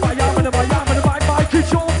 I'm in the mic. Keep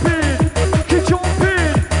jumping.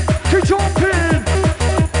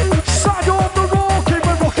 Side of the rock, keep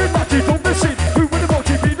it rocking, that you don't miss it. Who would have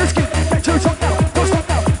wanted me the skin? Get to top now, don't stop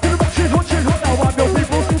now. Gonna rock it, hot now. I'm your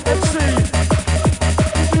people's MC.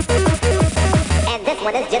 And this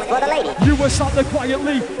one is just for the lady. You were sat there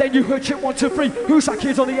quietly, then you heard shit 1, 2, 3. Who's that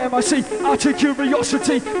kid on the MIC? Out of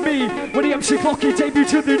curiosity, me. When the MC Clocky debuted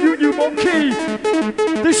to the new monkey.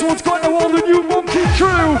 This one's got to all the new monkey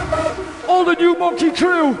crew. All the new monkey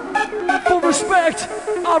crew. For respect,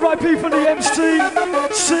 R.I.P. for the MC.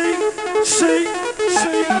 C.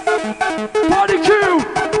 Party crew.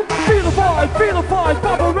 Feel the vibe,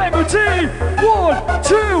 Baba Remedy. 1,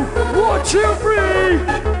 2, 3.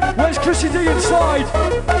 Where's Chrissy D inside?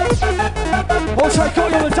 Also, got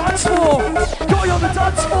you on the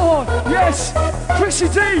dance floor. Yes, Chrissy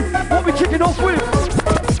D. What we kicking off with?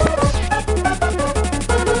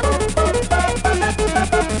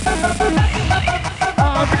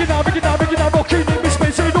 Begin now, rocking in this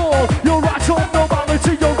space and all. You're right on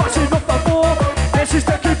normality, you're rising off the floor. This is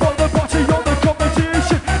taking from the party on the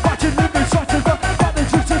competition. Batting limits, right to the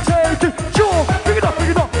managers to take it. Jord, pick it up.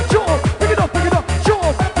 Jord, pick it up.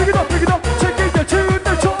 Taking you to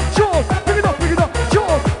the top. Jord, pick it up.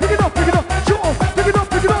 Jord, pick it up.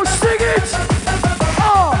 Sing it. Sing it.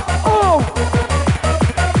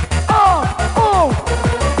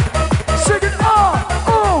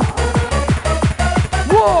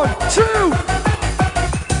 1, 2.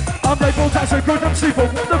 I'm labelled as a good MC for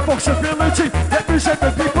what the fuck's ability. Represent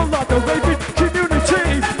the people like the raving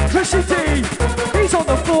community. Chrissy D, he's on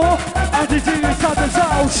the floor, and D inside the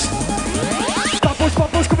house. Bubbles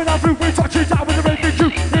coming out through, we touch it down with the raving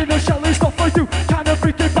crew. In the shell is not for you, kind of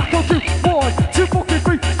freaking back on you. 1, 2, fucking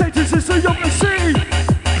 3, stages is the young MC.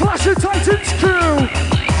 Clash of Titans crew.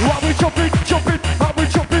 While we jumping.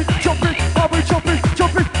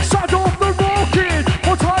 Side off the rocking.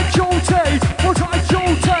 One time Joltate.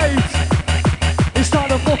 It's time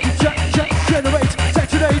to fucking generate,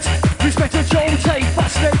 detonate. Respect to Joltate,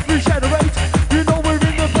 fascinate, regenerate. You know we're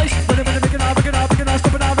in the place. Making out,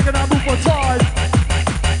 stopping out, move one time.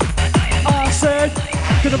 I said,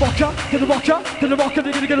 gonna rock up, gonna rock up, gonna rock up,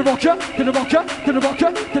 gonna rock up, gonna rock up, gonna rock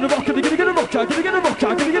up, gonna rock up, gonna rock up, gonna rock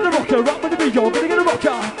up, gonna rock up, right with me, you're gonna rock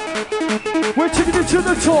up. We're taking it to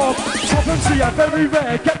the top MC, I'm very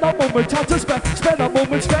rare. Get that moment, time to spend that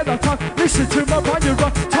moment, spend that time. Listen to my mind, you're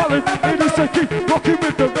right, talent, it is the key. Rocking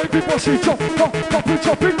with the baby bossy,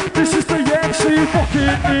 chopping. This is the MC,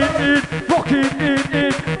 rocking in.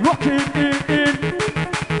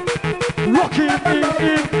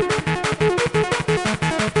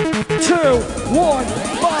 2, 1,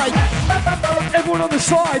 fight. Everyone on the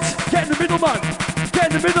sides, get in the middle, man.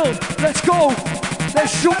 Get in the middle, let's go.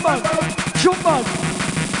 Let's jump, man.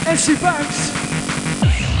 MC Banks.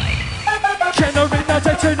 Generate that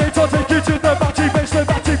detonator, take you to the battery base,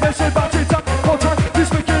 tap, hold time, this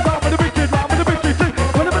wicked lamb with a wicked thing.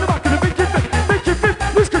 Put him in the back of the wicked thing, make it fit,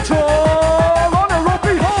 lose control. On a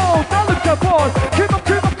rocky hole, now look at board. Keep up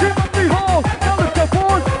the hole, now look at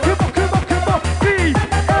board. Keep up,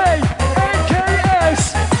 B-A-N-K-S.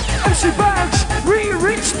 MC Banks,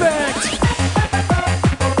 respect.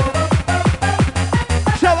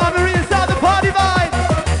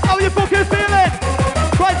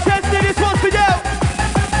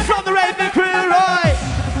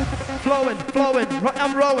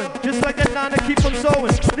 I'm rowing, just like that line to keep on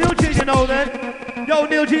sewing. Neil G, you know then. Yo,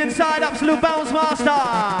 Neil G inside, absolute bounce master.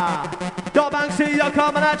 Yo, Banksy, you're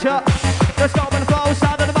coming at ya. Let's go on the flow,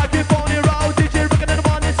 side of the microphone, you roll. DJ rocking in the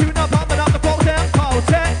 1 and 2, now pumping up the flow, then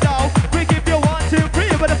potent, yo. We give you 1, 2,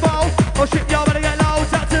 3 with the flow. Oh shit,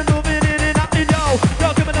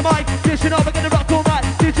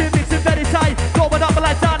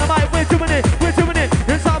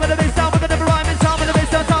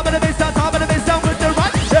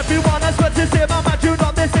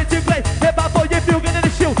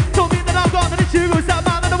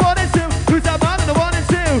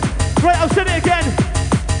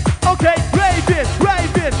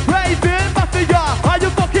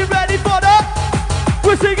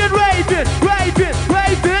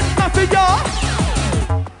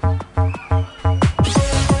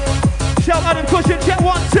 pushing, check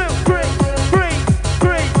 1, 2, 3, 3,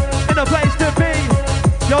 3. In a place to be.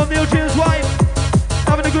 Yo, Neil Jim's wife,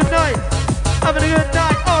 having a good night. Having a good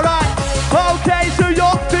night, alright. Okay, so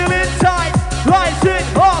you're feeling tight. Lights it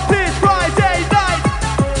up, it's Friday night.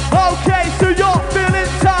 Okay, so you're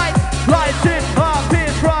feeling tight. Lights it up,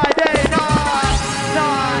 it's Friday night.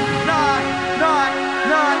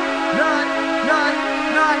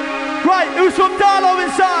 Night. Right, who's from Darlow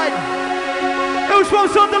inside? Who's from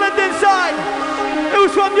Sunderland inside?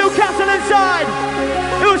 Who's from Newcastle inside?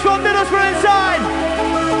 Who's from Middlesbrough inside?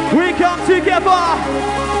 We come together.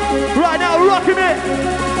 Right now, rocking it.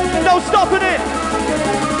 No stopping it.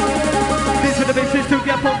 These are the bitches to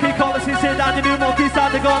get funky. Call us sit down, the new monkey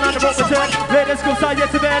start to go on the rope return. Latest go side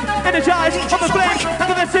yet to bend. Energize, on the flame. And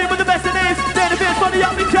the best team with the best it is. They're the best for the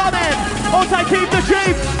up and coming. Hold tight, keep the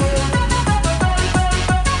sheep.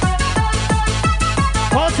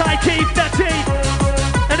 Hold tight, keep the team.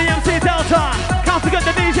 And the MC Delta. Can't forget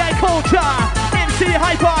the DJ culture. MC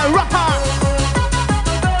Hyper, rapper.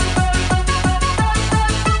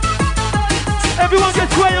 Everyone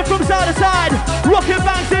gets swaying from side to side. Rocking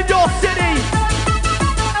bangs in your city.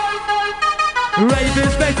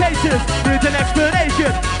 Raving spectators need an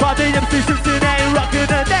explanation. By the MC Cincinnati rocking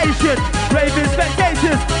the nation. Raving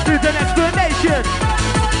spectators need an explanation.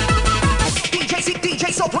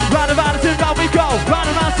 DJ so round about and round we go. Round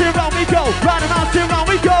about and round we go. Round about and round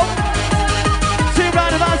we go. See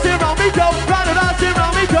round about and round we go. Round about and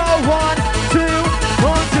round we go. 1, 2,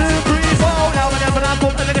 1, 2, 3, 4. Now whenever I'm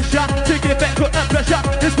bumping in a shot to get back to the pressure.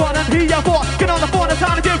 This one I'm here for. Get on the phone, it's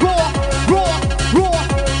time to get raw.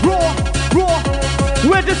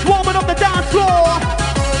 We're just warming up the dance floor.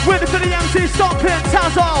 With for the MC stomping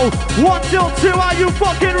Tazo. 1 till 2, are you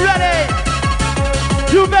fucking ready?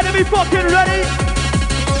 You better be fucking ready.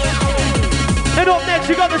 And up next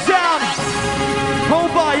you got the sound. Home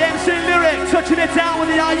by MC Lyric, touching it down with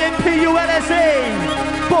the INPULSE.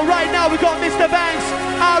 But right now we got Mr. Banks,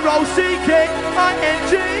 ROCKING.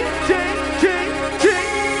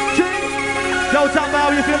 No time how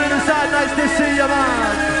you feeling inside, nice to see you,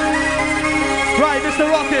 man. Right, Mr.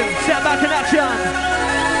 Rockin', step back in action.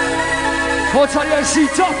 I'll tell you, MC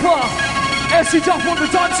Dupper on the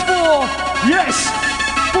dance floor. Yes,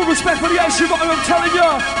 full respect for the MC Rocker, I'm telling you.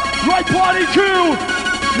 Right, party crew,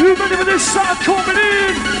 you ready for this sound coming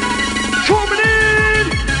in? Come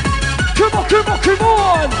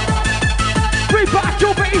on. Bring back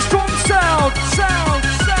your very strong sound.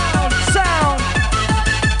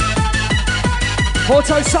 I'll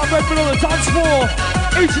tell you, Sam Redmond on the dance floor.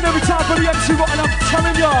 Each and every time for the MC Rock, and I'm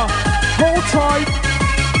telling ya, hold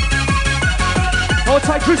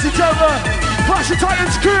tight, Chrissy Taylor, Clash of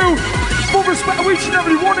Titans crew, full respect to each and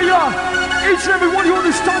every one of ya, each and every one of you on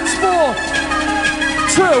this dance floor.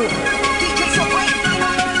 2.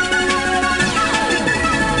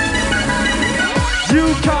 You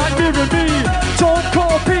can't mirror me, don't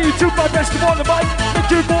copy, do my best on the mic, make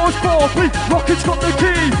your voice poppy, Rocket's got the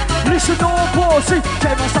key, listen no pussy,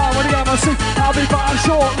 take my style with the MIC, I'll be back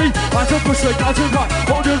shortly, I don't push it, I do right,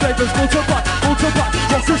 all your labels multiply,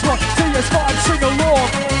 Rocket's rock, CS5, sing along.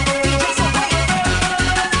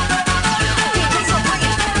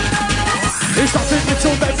 It's nothing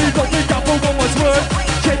little, baby, but we got for one more word,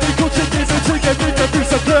 chemical chicken, and chicken, the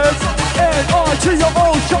piece of bird, N-I-T-O,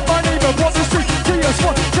 shut my name and what to see.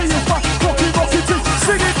 TS1, rockin',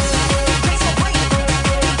 sing it!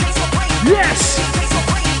 Yes!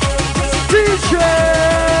 DJ!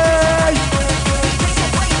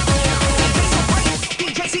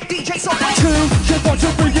 Two, shit, 1, 2,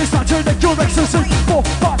 3, it's not to make your ecstasy. 4,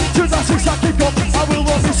 5, 2, 9, 6, I keep up. I will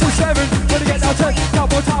rock this till 7. When I get down 10, now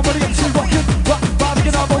more time when I get to rockin'.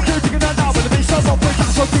 Vibing, I'm okay, digging that now. When the bass starts up, break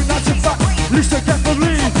down, so do not sit back. Listen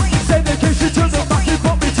carefully. Dedication to the back, you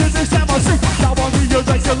put me to this MIC. Now I'm here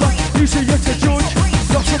regular, easier to judge.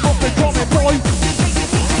 Not your mouth, they call me boy.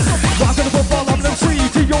 I'm gonna put all of them C,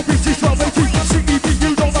 D-O-B-C, 1280, C-E-B,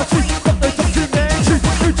 you know my T. Got the documentary,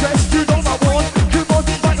 you dress, you know my one. Come on,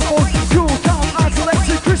 microphone, cool, calm, and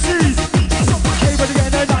collected Chrissy. Came at the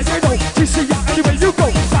end and I know, TC out anywhere you go.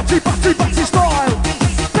 Batty style.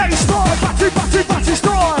 Bass style, batty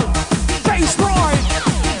style. Bass line.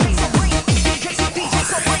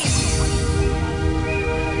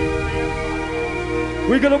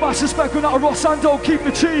 We're gonna massive spec on that Rossando, keep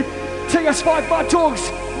the cheap. TS5 Mad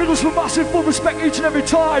Dogs, Middlesbrough massive, full respect each and every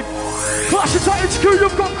time. Clash of Titans crew,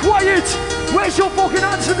 you've got quiet. Where's your fucking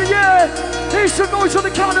hands in the air? Here's some noise on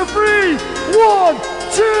the count of 3. 1,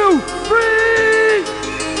 2, 3.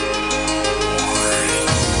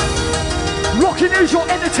 Rockin' is your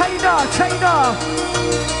entertainer,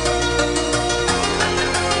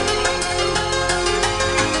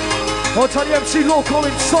 I'll tell the MC local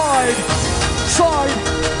inside. Side.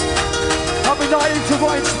 I've been naive to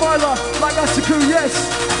Ryan Smiler, like that's the crew, yes.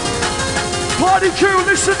 Party crew,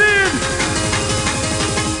 listen in.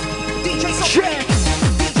 Check.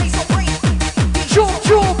 Jump,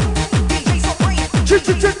 jump. Check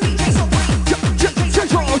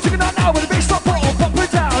it out now with the bass stop ball, pop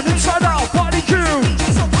it down, inside out, party crew.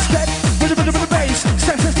 Step, with a bit of the bass,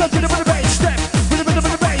 step, step, step, with a bit of the bass, step, with a bit of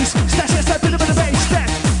the bass, step, step, step, with a bit of the bass, step,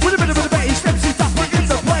 with a bit of the bass, step, see that we're in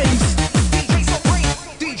the place.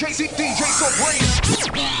 DJ so brave.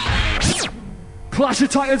 Clash of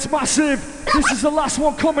Titans massive. This is the last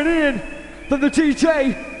one coming in. Then the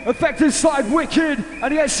DJ, Affected Side Wicked,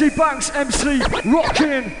 and the SC Banks MC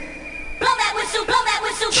rocking. Blow that whistle, blow that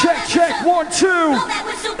whistle. Check, check, 1, 2. Blow that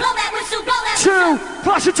whistle, blow that whistle, blow that whistle. 2,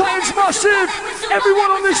 Clash of Titans massive.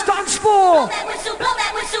 Everyone on this dance floor. Blow that whistle, blow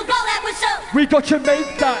that whistle, blow that whistle. We got to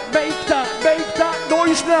make that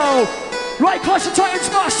noise now. Right, Clash of Titans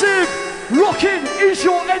massive. Rocking is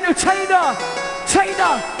your entertainer.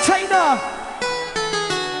 Tainer.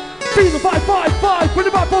 Be the 555 with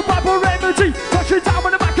the Bible remedy. Touch it down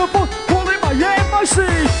with the microphone. Call it my MIC.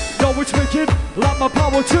 Yo, it's wicked, like my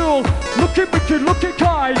power tool. Looking wicked, looking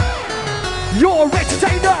kind. You're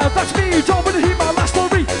entertainer, that's me. Don't wanna hear my last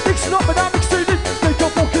story. Mixing up and I'm extending. Make a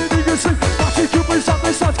fucking easy. Party Cupid's on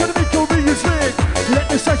this side's gonna make your ears ring. Let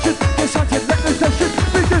the session get started, let the session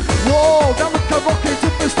begin. Whoa, now look I'm rocking to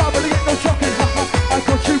the start, but ain't no shocking. I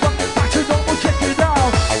got you back to normal, check it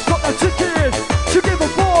out. Got that ticket to give a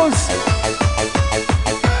pause.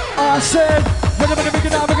 I said, we're gonna make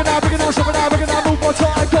it now, move on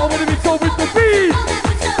time, go with the beat.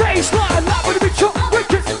 Baseline, like with the beat, chop,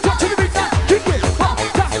 wicked, touch to the beat, now, kick it, up,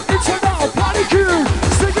 down, inside out, party crew,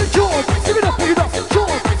 sing it, Jord, give it up,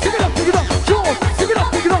 Jord, give it up, Jord, give it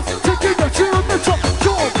up, taking it to the top,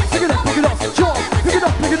 Jord, pick it up, Jord, pick it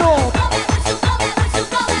up.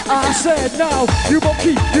 I said now, you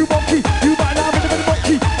monkey, you might now in the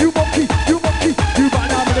monkey, you monkey, you might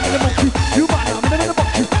now in the monkey, you might now in the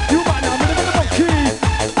monkey, you might now in the monkey.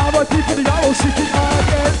 RIP for the arrow, seeking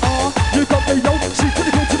R-N-R. You got the yo, see to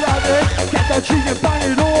the good to the end. Get that G and bang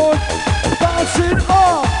it on. Bouncing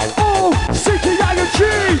R, O, C-K-I-N-G.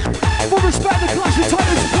 For respect the Clash of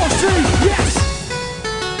Titans posse, yes.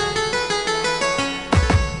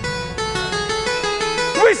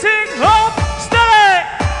 We sing up, steady.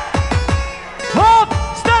 Up,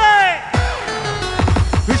 steady.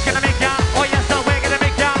 Who's gonna make ya? Oh yes, sir, we're gonna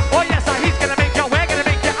make ya. Oh yes, sir, he's gonna make ya. We're gonna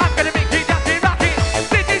make ya. I'm gonna make you dancing, rocking.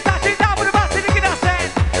 DJ starting down with a massive get us in.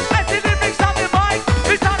 I see the big sound in mind.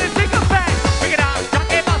 We started to take a bang. Bring it out,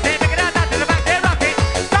 junkie bossy, bring it out to the back, they're rocking.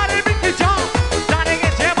 Starting to make the jump. Starting to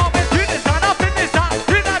jam up and do this on, up in this on.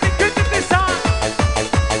 Do not be good to this on.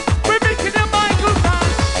 We're making the mind go down.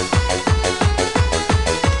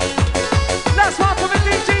 Last one for the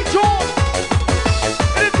DJ Jord.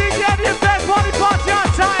 And the DJ and the event party on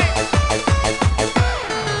time.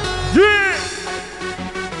 Yeah!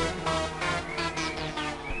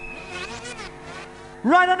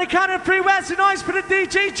 Right on the count of 3, where's the noise for the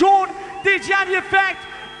DJ Jord, DJ and the effect,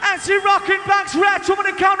 and see rocking backs retro on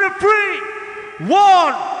the count of 3. 1,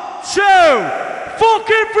 2,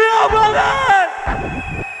 fucking 3 over there!